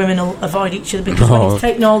don't think the women will avoid each other, because when it's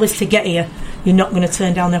taken all this to get here, you're not going to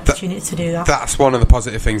turn down the opportunity to do that. That's one of the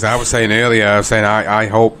positive things I was saying earlier. I was saying I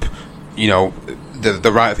hope, you know,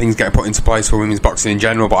 the right things get put into place for women's boxing in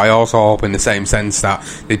general, but I also hope in the same sense that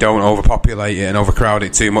they don't overpopulate it and overcrowd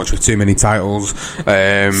it too much with too many titles.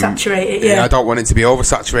 Saturate it, I don't want it to be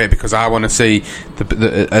oversaturated, because I want to see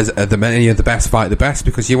the many of the best fight the best,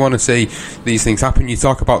 because you want to see these things happen. You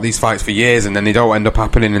talk about these fights for years, and then they don't end up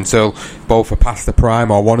happening until both are past the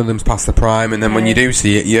prime, or one of them's past the prime, and then when you do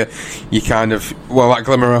see it, you kind of, well, that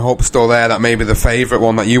glimmer of hope's still there, that maybe the favourite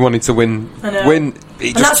one that you wanted to win.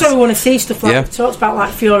 And that's why we want to see stuff like we've talked about,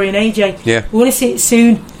 like Fury and AJ. We want to see it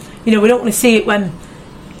soon. You know, we don't want to see it when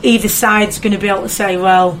either side's going to be able to say,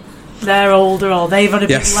 well, they're older, or they've had a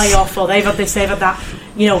big layoff, or they've had this, they've had that.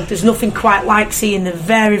 You know, there's nothing quite like seeing the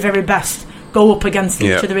very, very best go up against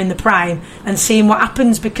each other in the prime and seeing what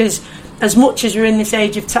happens, because as much as we're in this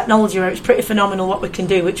age of technology where it's pretty phenomenal what we can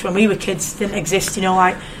do, which when we were kids didn't exist, you know,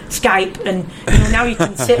 like Skype, and you know, now you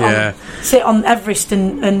can sit on Everest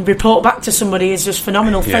and report back to somebody is just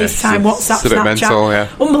phenomenal. FaceTime, WhatsApp,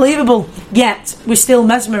 Snapchat, unbelievable. Yet we're still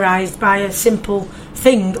mesmerised by a simple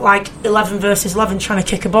thing like 11 versus 11 trying to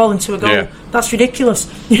kick a ball into a goal. That's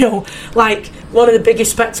ridiculous. You know, like one of the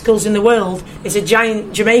biggest spectacles in the world is a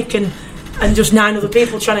giant Jamaican and just 9 other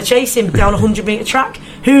people trying to chase him down a 100-metre track.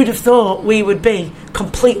 Who'd have thought we would be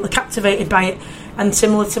completely captivated by it? And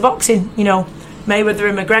similar to boxing, you know, Mayweather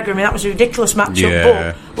and McGregor. I mean, that was a ridiculous matchup,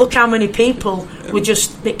 but look how many people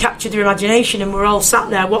it captured their imagination, and we're all sat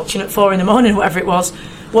there watching at 4 a.m, whatever it was,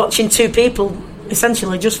 watching two people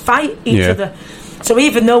essentially just fight each other. So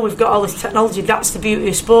even though we've got all this technology, that's the beauty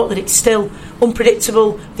of sport, that it's still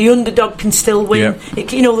unpredictable. The underdog can still win.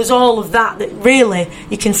 There's all of that really,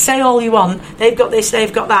 you can say all you want, they've got this,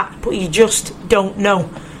 they've got that, but you just don't know.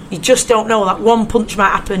 You just don't know. That one punch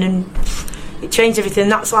might happen and it changed everything.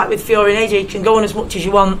 That's like with Fury and AJ. You can go on as much as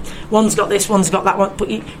you want. One's got this, one's got that one, but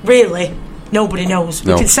really, nobody knows.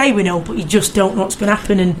 We can say we know, but you just don't know what's going to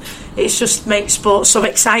happen, and it just makes sport so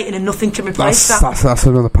exciting, and nothing can replace that. That's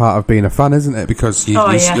another part of being a fan, isn't it? Because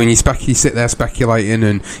when you sit there speculating,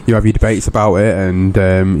 and you have your debates about it,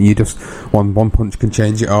 and you just one punch can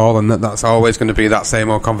change it all, and that's always going to be that same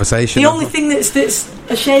old conversation. The only thing that's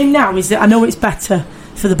a shame now is that I know it's better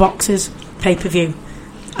for the boxers pay-per-view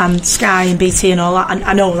and Sky and BT and all that, and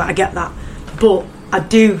I know that, I get that, but I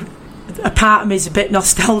do. A part of me is a bit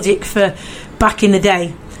nostalgic for back in the day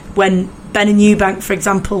when Ben and Eubank, for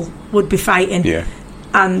example, would be fighting,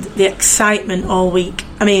 and the excitement all week.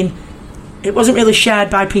 I mean, it wasn't really shared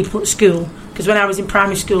by people at school, because when I was in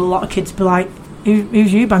primary school, a lot of kids would be like,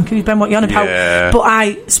 who's Eubank, who's Ben, what you on about? But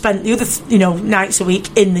I spent the other nights a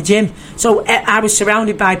week in the gym, so I was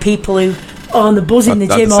surrounded by people who on the buzz in the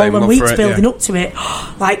gym all the weeks building up to it.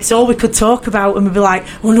 Like, it's all we could talk about, and we'd be like,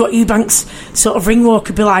 I wonder what Eubank's sort of ring walk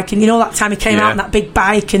would be like. And that time he came out on that big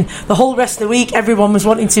bike, and the whole rest of the week everyone was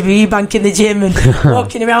wanting to be Eubank in the gym and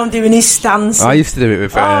walking around doing his stance. I used to do it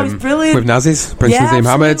with Nazis, Prince Nazim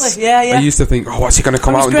Hamed. I used to think, what's he going to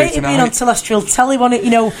come out and do tonight? It was great being on terrestrial telly, wasn't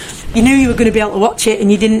it? You knew you were going to be able to watch it,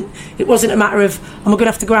 and it wasn't a matter of, am I going to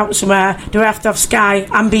have to go out somewhere? Do I have to have Sky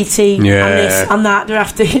and BT and this and that? Do I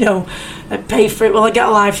have to, pay for it? Will I get a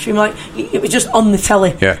live stream? Like, it was just on the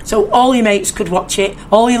telly, so all your mates could watch it,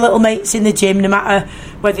 all your little mates in the gym, no matter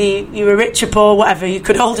whether you were rich or poor, whatever, you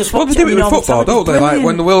could all just watch it. They do it with football, don't they? Like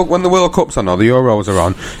when the World Cup's on or the Euros are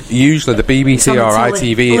on, usually the BBC or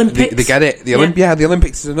ITV, they get it. The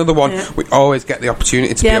Olympics is another one. We always get the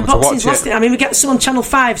opportunity to be able to watch it. I mean, we get some on Channel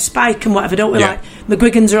 5, Spike and whatever, don't we? Like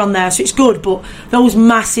McGuigan's are on there, so it's good, but those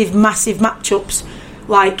massive matchups,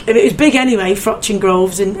 like, it was big anyway, Froch and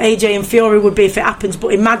Groves, and AJ and Fury would be if it happens,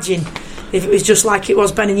 but imagine if it was just like it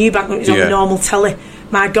was Ben and Eubank when it was on the normal telly.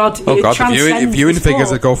 My God, the viewing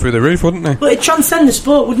figures would go through the roof, wouldn't they? Well, it'd transcend the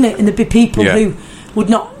sport, wouldn't it? And there'd be people who would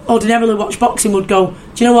not ordinarily watch boxing would go,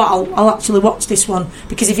 do you know what, I'll actually watch this one,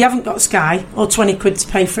 because if you haven't got Sky or 20 quid to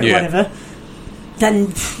pay for it, whatever,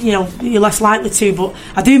 then you're less likely to. But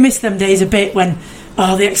I do miss them days a bit when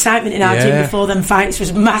the excitement in our gym before them fights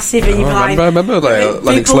was massive, and I remember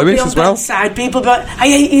Lennox Lewis as well. People like, I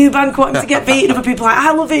hate Eubank wanting to get beaten, other people like,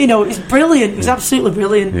 I love it. It was brilliant. It was absolutely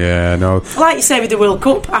brilliant. Like you say with the World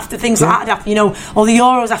Cup, after things like that happen, or the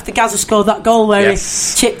Euros after Gaza scored that goal where he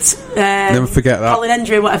chipped never forget that Colin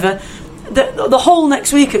Hendry or whatever. The whole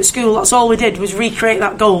next week at school, that's all we did was recreate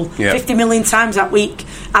that goal 50 million times that week,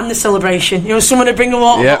 and the celebration. Someone would bring a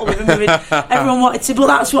water bottle with them. Everyone wanted to, but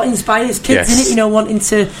that's what inspires kids, isn't it? Wanting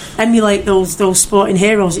to emulate those sporting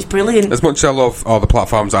heroes. It's brilliant. As much as I love all the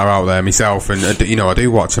platforms that are out there myself, and I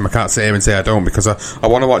do watch them. I can't sit here and say I don't, because I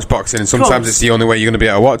want to watch boxing, and sometimes it's the only way you're going to be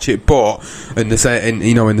able to watch it. But in the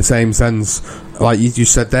same sense, like you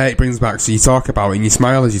just said there, it brings back. So you talk about it and you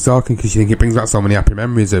smile as you're talking, because you think it brings back so many happy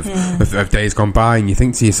memories of days gone by, and you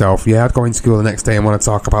think to yourself, I'd go into school the next day and want to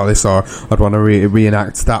talk about this, or I'd want to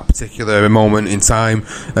reenact that particular moment in time,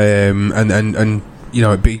 and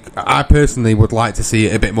I personally would like to see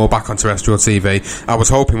it a bit more back on terrestrial TV. I was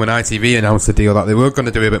hoping when ITV announced the deal that they were going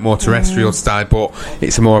to do a bit more terrestrial style, but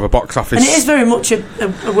it's more of a box office. And it is very much a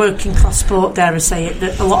working class sport, dare I say it,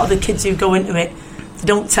 that a lot of the kids who go into it, they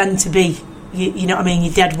don't tend to be, you know what I mean,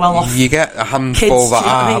 you're dead well off. You get a handful kids, that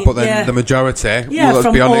are, but then the majority, let's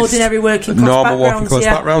from be honest, ordinary working class normal working class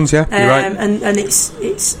backgrounds, you're right. And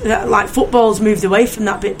it's like football's moved away from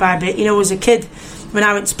that bit by bit. As a kid, when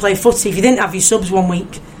I went to play footy, if you didn't have your subs one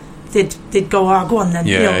week, they'd go, go on then.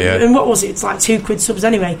 And what was it? It's like £2 subs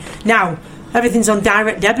anyway. Now everything's on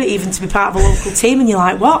direct debit, even to be part of a local team, and you're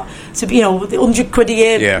like, what? So the £100 a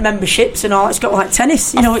year memberships and all, it's got like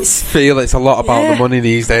tennis. I feel it's a lot about the money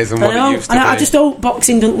these days than what it used to be. I just hope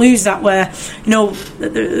boxing doesn't lose that, where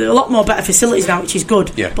there are a lot more better facilities now, which is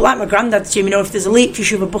good. But like my granddad's gym, if there's a leak, you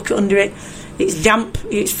shove a bucket under it. It's damp,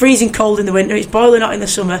 it's freezing cold in the winter, it's boiling hot in the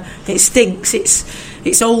summer, it stinks,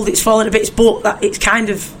 it's old, it's falling to bits, but it's kind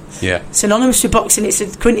of synonymous with boxing. It's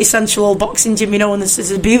a quintessential old boxing gym, and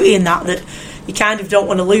there's a beauty in that you kind of don't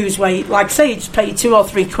want to lose, where you, like say, you just pay £2 or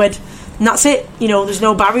 £3 and that's it. There's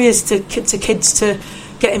no barriers to kids to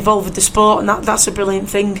get involved with the sport, and that's a brilliant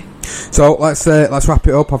thing. So let's wrap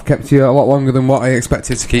it up. I've kept you a lot longer than what I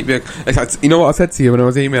expected to keep you. You know what I said to you when I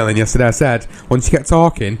was emailing yesterday? I said, once you get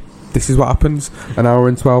talking, this is what happens. An hour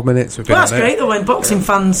and 12 minutes. Well, that's great though, when boxing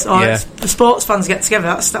fans or sports fans get together.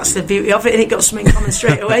 That's the beauty of it, and it got something in common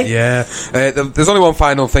straight away. Yeah. There's only one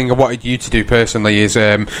final thing I wanted you to do personally is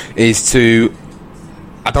to,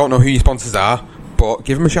 I don't know who your sponsors are, but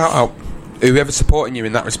give them a shout out. Whoever's supporting you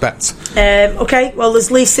in that respect. Okay, well, there's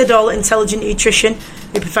Lee Siddall at Intelligent Nutrition,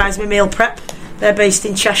 who provides me meal prep. They're based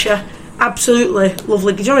in Cheshire. Absolutely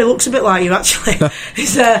lovely. You know, he looks a bit like you, actually.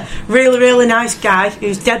 He's a really, really nice guy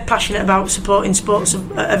who's dead passionate about supporting sports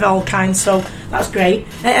of all kinds, so that's great.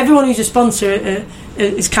 Everyone who's a sponsor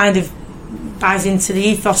is kind of buys into the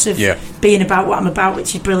ethos of being about what I'm about,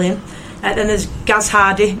 which is brilliant. Then there's Gaz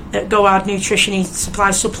Hardy at Go Hard Nutrition. He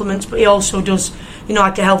supplies supplements, but he also does,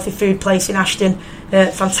 like a healthy food place in Ashton,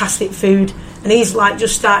 fantastic food. And he's like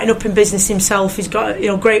just starting up in business himself. He's got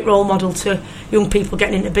a great role model to young people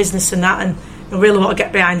getting into business and that, and I really want to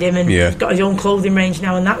get behind him. And he's got his own clothing range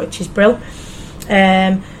now and that, which is brilliant.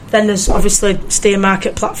 Then there's obviously Steer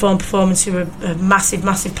Market Platform Performance, who are a massive,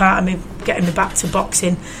 massive part of me getting me back to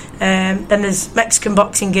boxing. Then there's Mexican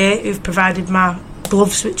Boxing Gear, who've provided my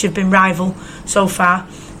gloves, which have been rival so far,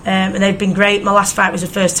 and they've been great. My last fight was the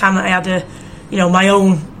first time that I had my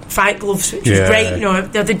own fight gloves, which was great.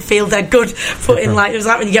 I did feel they're good footing. Like it was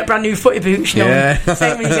like when you get brand new footy boots.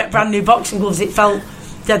 Same when you get brand new boxing gloves. It felt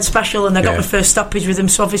dead special, and I got my first stoppage with them,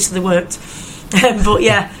 so obviously they worked. But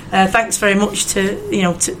thanks very much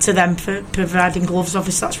to them for providing gloves.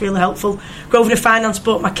 Obviously that's really helpful. Grosvenor Finance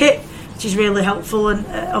bought my kit, which is really helpful, and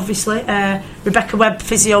obviously Rebecca Webb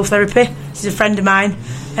Physiotherapy. She's a friend of mine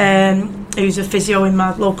who's a physio in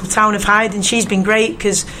my local town of Hyde, and she's been great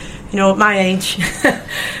because at my age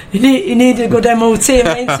you need a good MOT and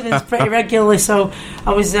maintenance pretty regularly, so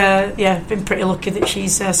I was been pretty lucky that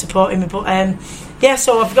she's supporting me. But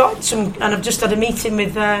so I've got some, and I've just had a meeting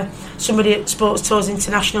with somebody at Sports Tours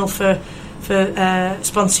International for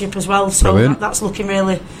sponsorship as well, so that's looking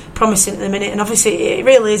really promising at the minute, and obviously it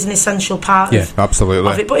really is an essential part of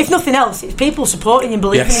it. But if nothing else, it's people supporting you and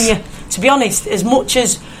believing in you. To be honest, as much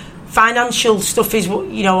as financial stuff is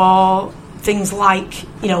or things like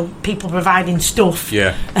people providing stuff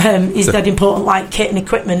is dead important, like kit and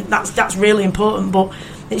equipment, that's really important, but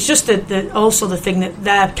it's just also the thing that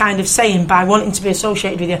they're kind of saying by wanting to be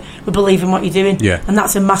associated with you, we believe in what you're doing, and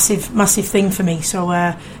that's a massive, massive thing for me. So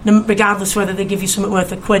regardless whether they give you something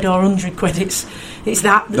worth £1 or £100, it's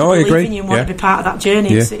that believe in you and want to be part of that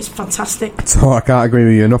journey. It's fantastic. So I can't agree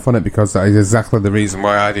with you enough on it, because that is exactly the reason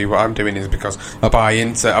why I do what I'm doing, is because I've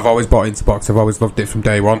always bought into box. I've always loved it from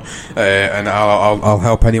day one, and I'll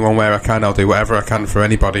help anyone where I can. I'll do whatever I can for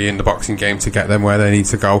anybody in the boxing game to get them where they need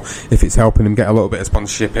to go. If it's helping them get a little bit of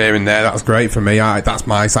sponsorship here and there, that's great for me. That's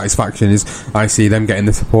my satisfaction, is I see them getting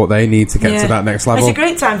the support they need to get to that next level. It's a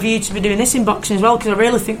great time for you to be doing this in boxing as well, because I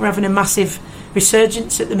really think we're having a massive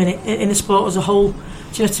resurgence at the minute in the sport as a whole. Do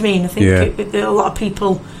you know what I mean? I think a lot of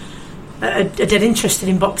people are dead interested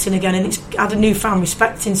in boxing again, and it's had a newfound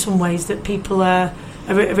respect in some ways, that people are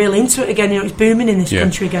really into it again. It's booming in this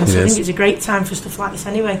country again, so I think it's a great time for stuff like this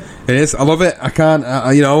anyway. It is. I love it. I can't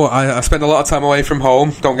I spend a lot of time away from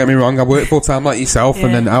home, don't get me wrong. I work full time like yourself,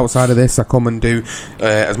 and then outside of this I come and do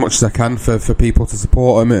as much as I can for people to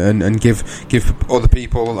support them and give other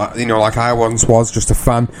people, like I once was, just a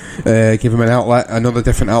fan, give them another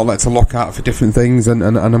different outlet to look at for different things, and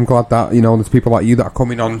I'm glad that there's people like you that are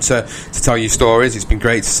coming on to tell you stories. It's been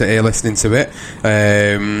great to sit here listening to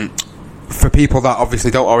it. For people that obviously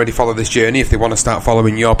don't already follow this journey, if they want to start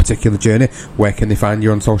following your particular journey, where can they find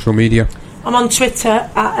you on social media? I'm on Twitter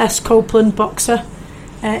at S Copeland Boxer,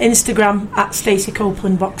 Instagram at Stacey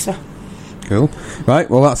Copeland Boxer. Cool. Right,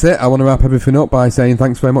 well that's it. I want to wrap everything up by saying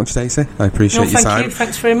thanks very much, Stacey. I appreciate your time. Thank you.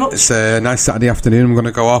 Thanks very much. It's a nice Saturday afternoon. I'm going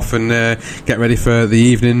to go off and get ready for the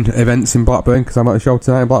evening events in Blackburn, because I'm at a show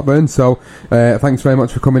tonight in Blackburn. So thanks very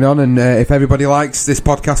much for coming on, and if everybody likes this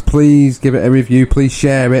podcast, please give it a review, please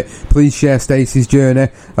share it, please share Stacey's journey,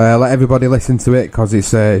 let everybody listen to it, because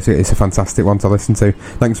it's a fantastic one to listen to.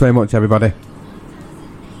 Thanks very much, everybody.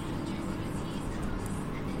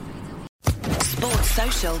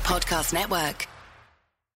 Social Podcast Network.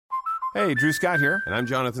 Hey, Drew Scott here, and I'm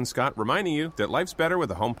Jonathan Scott, reminding you that life's better with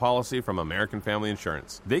a home policy from American Family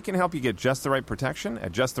Insurance. They can help you get just the right protection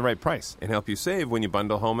at just the right price, and help you save when you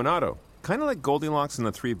bundle home and auto. Kind of like Goldilocks and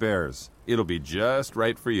the Three Bears. It'll be just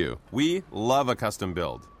right for you. We love a custom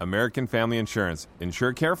build. American Family Insurance.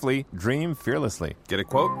 Insure carefully, dream fearlessly. Get a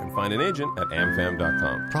quote and find an agent at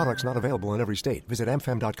amfam.com. Products not available in every state. Visit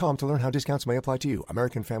amfam.com to learn how discounts may apply to you.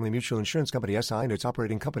 American Family Mutual Insurance Company, SI, and its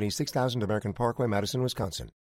operating company, 6000 American Parkway, Madison, Wisconsin.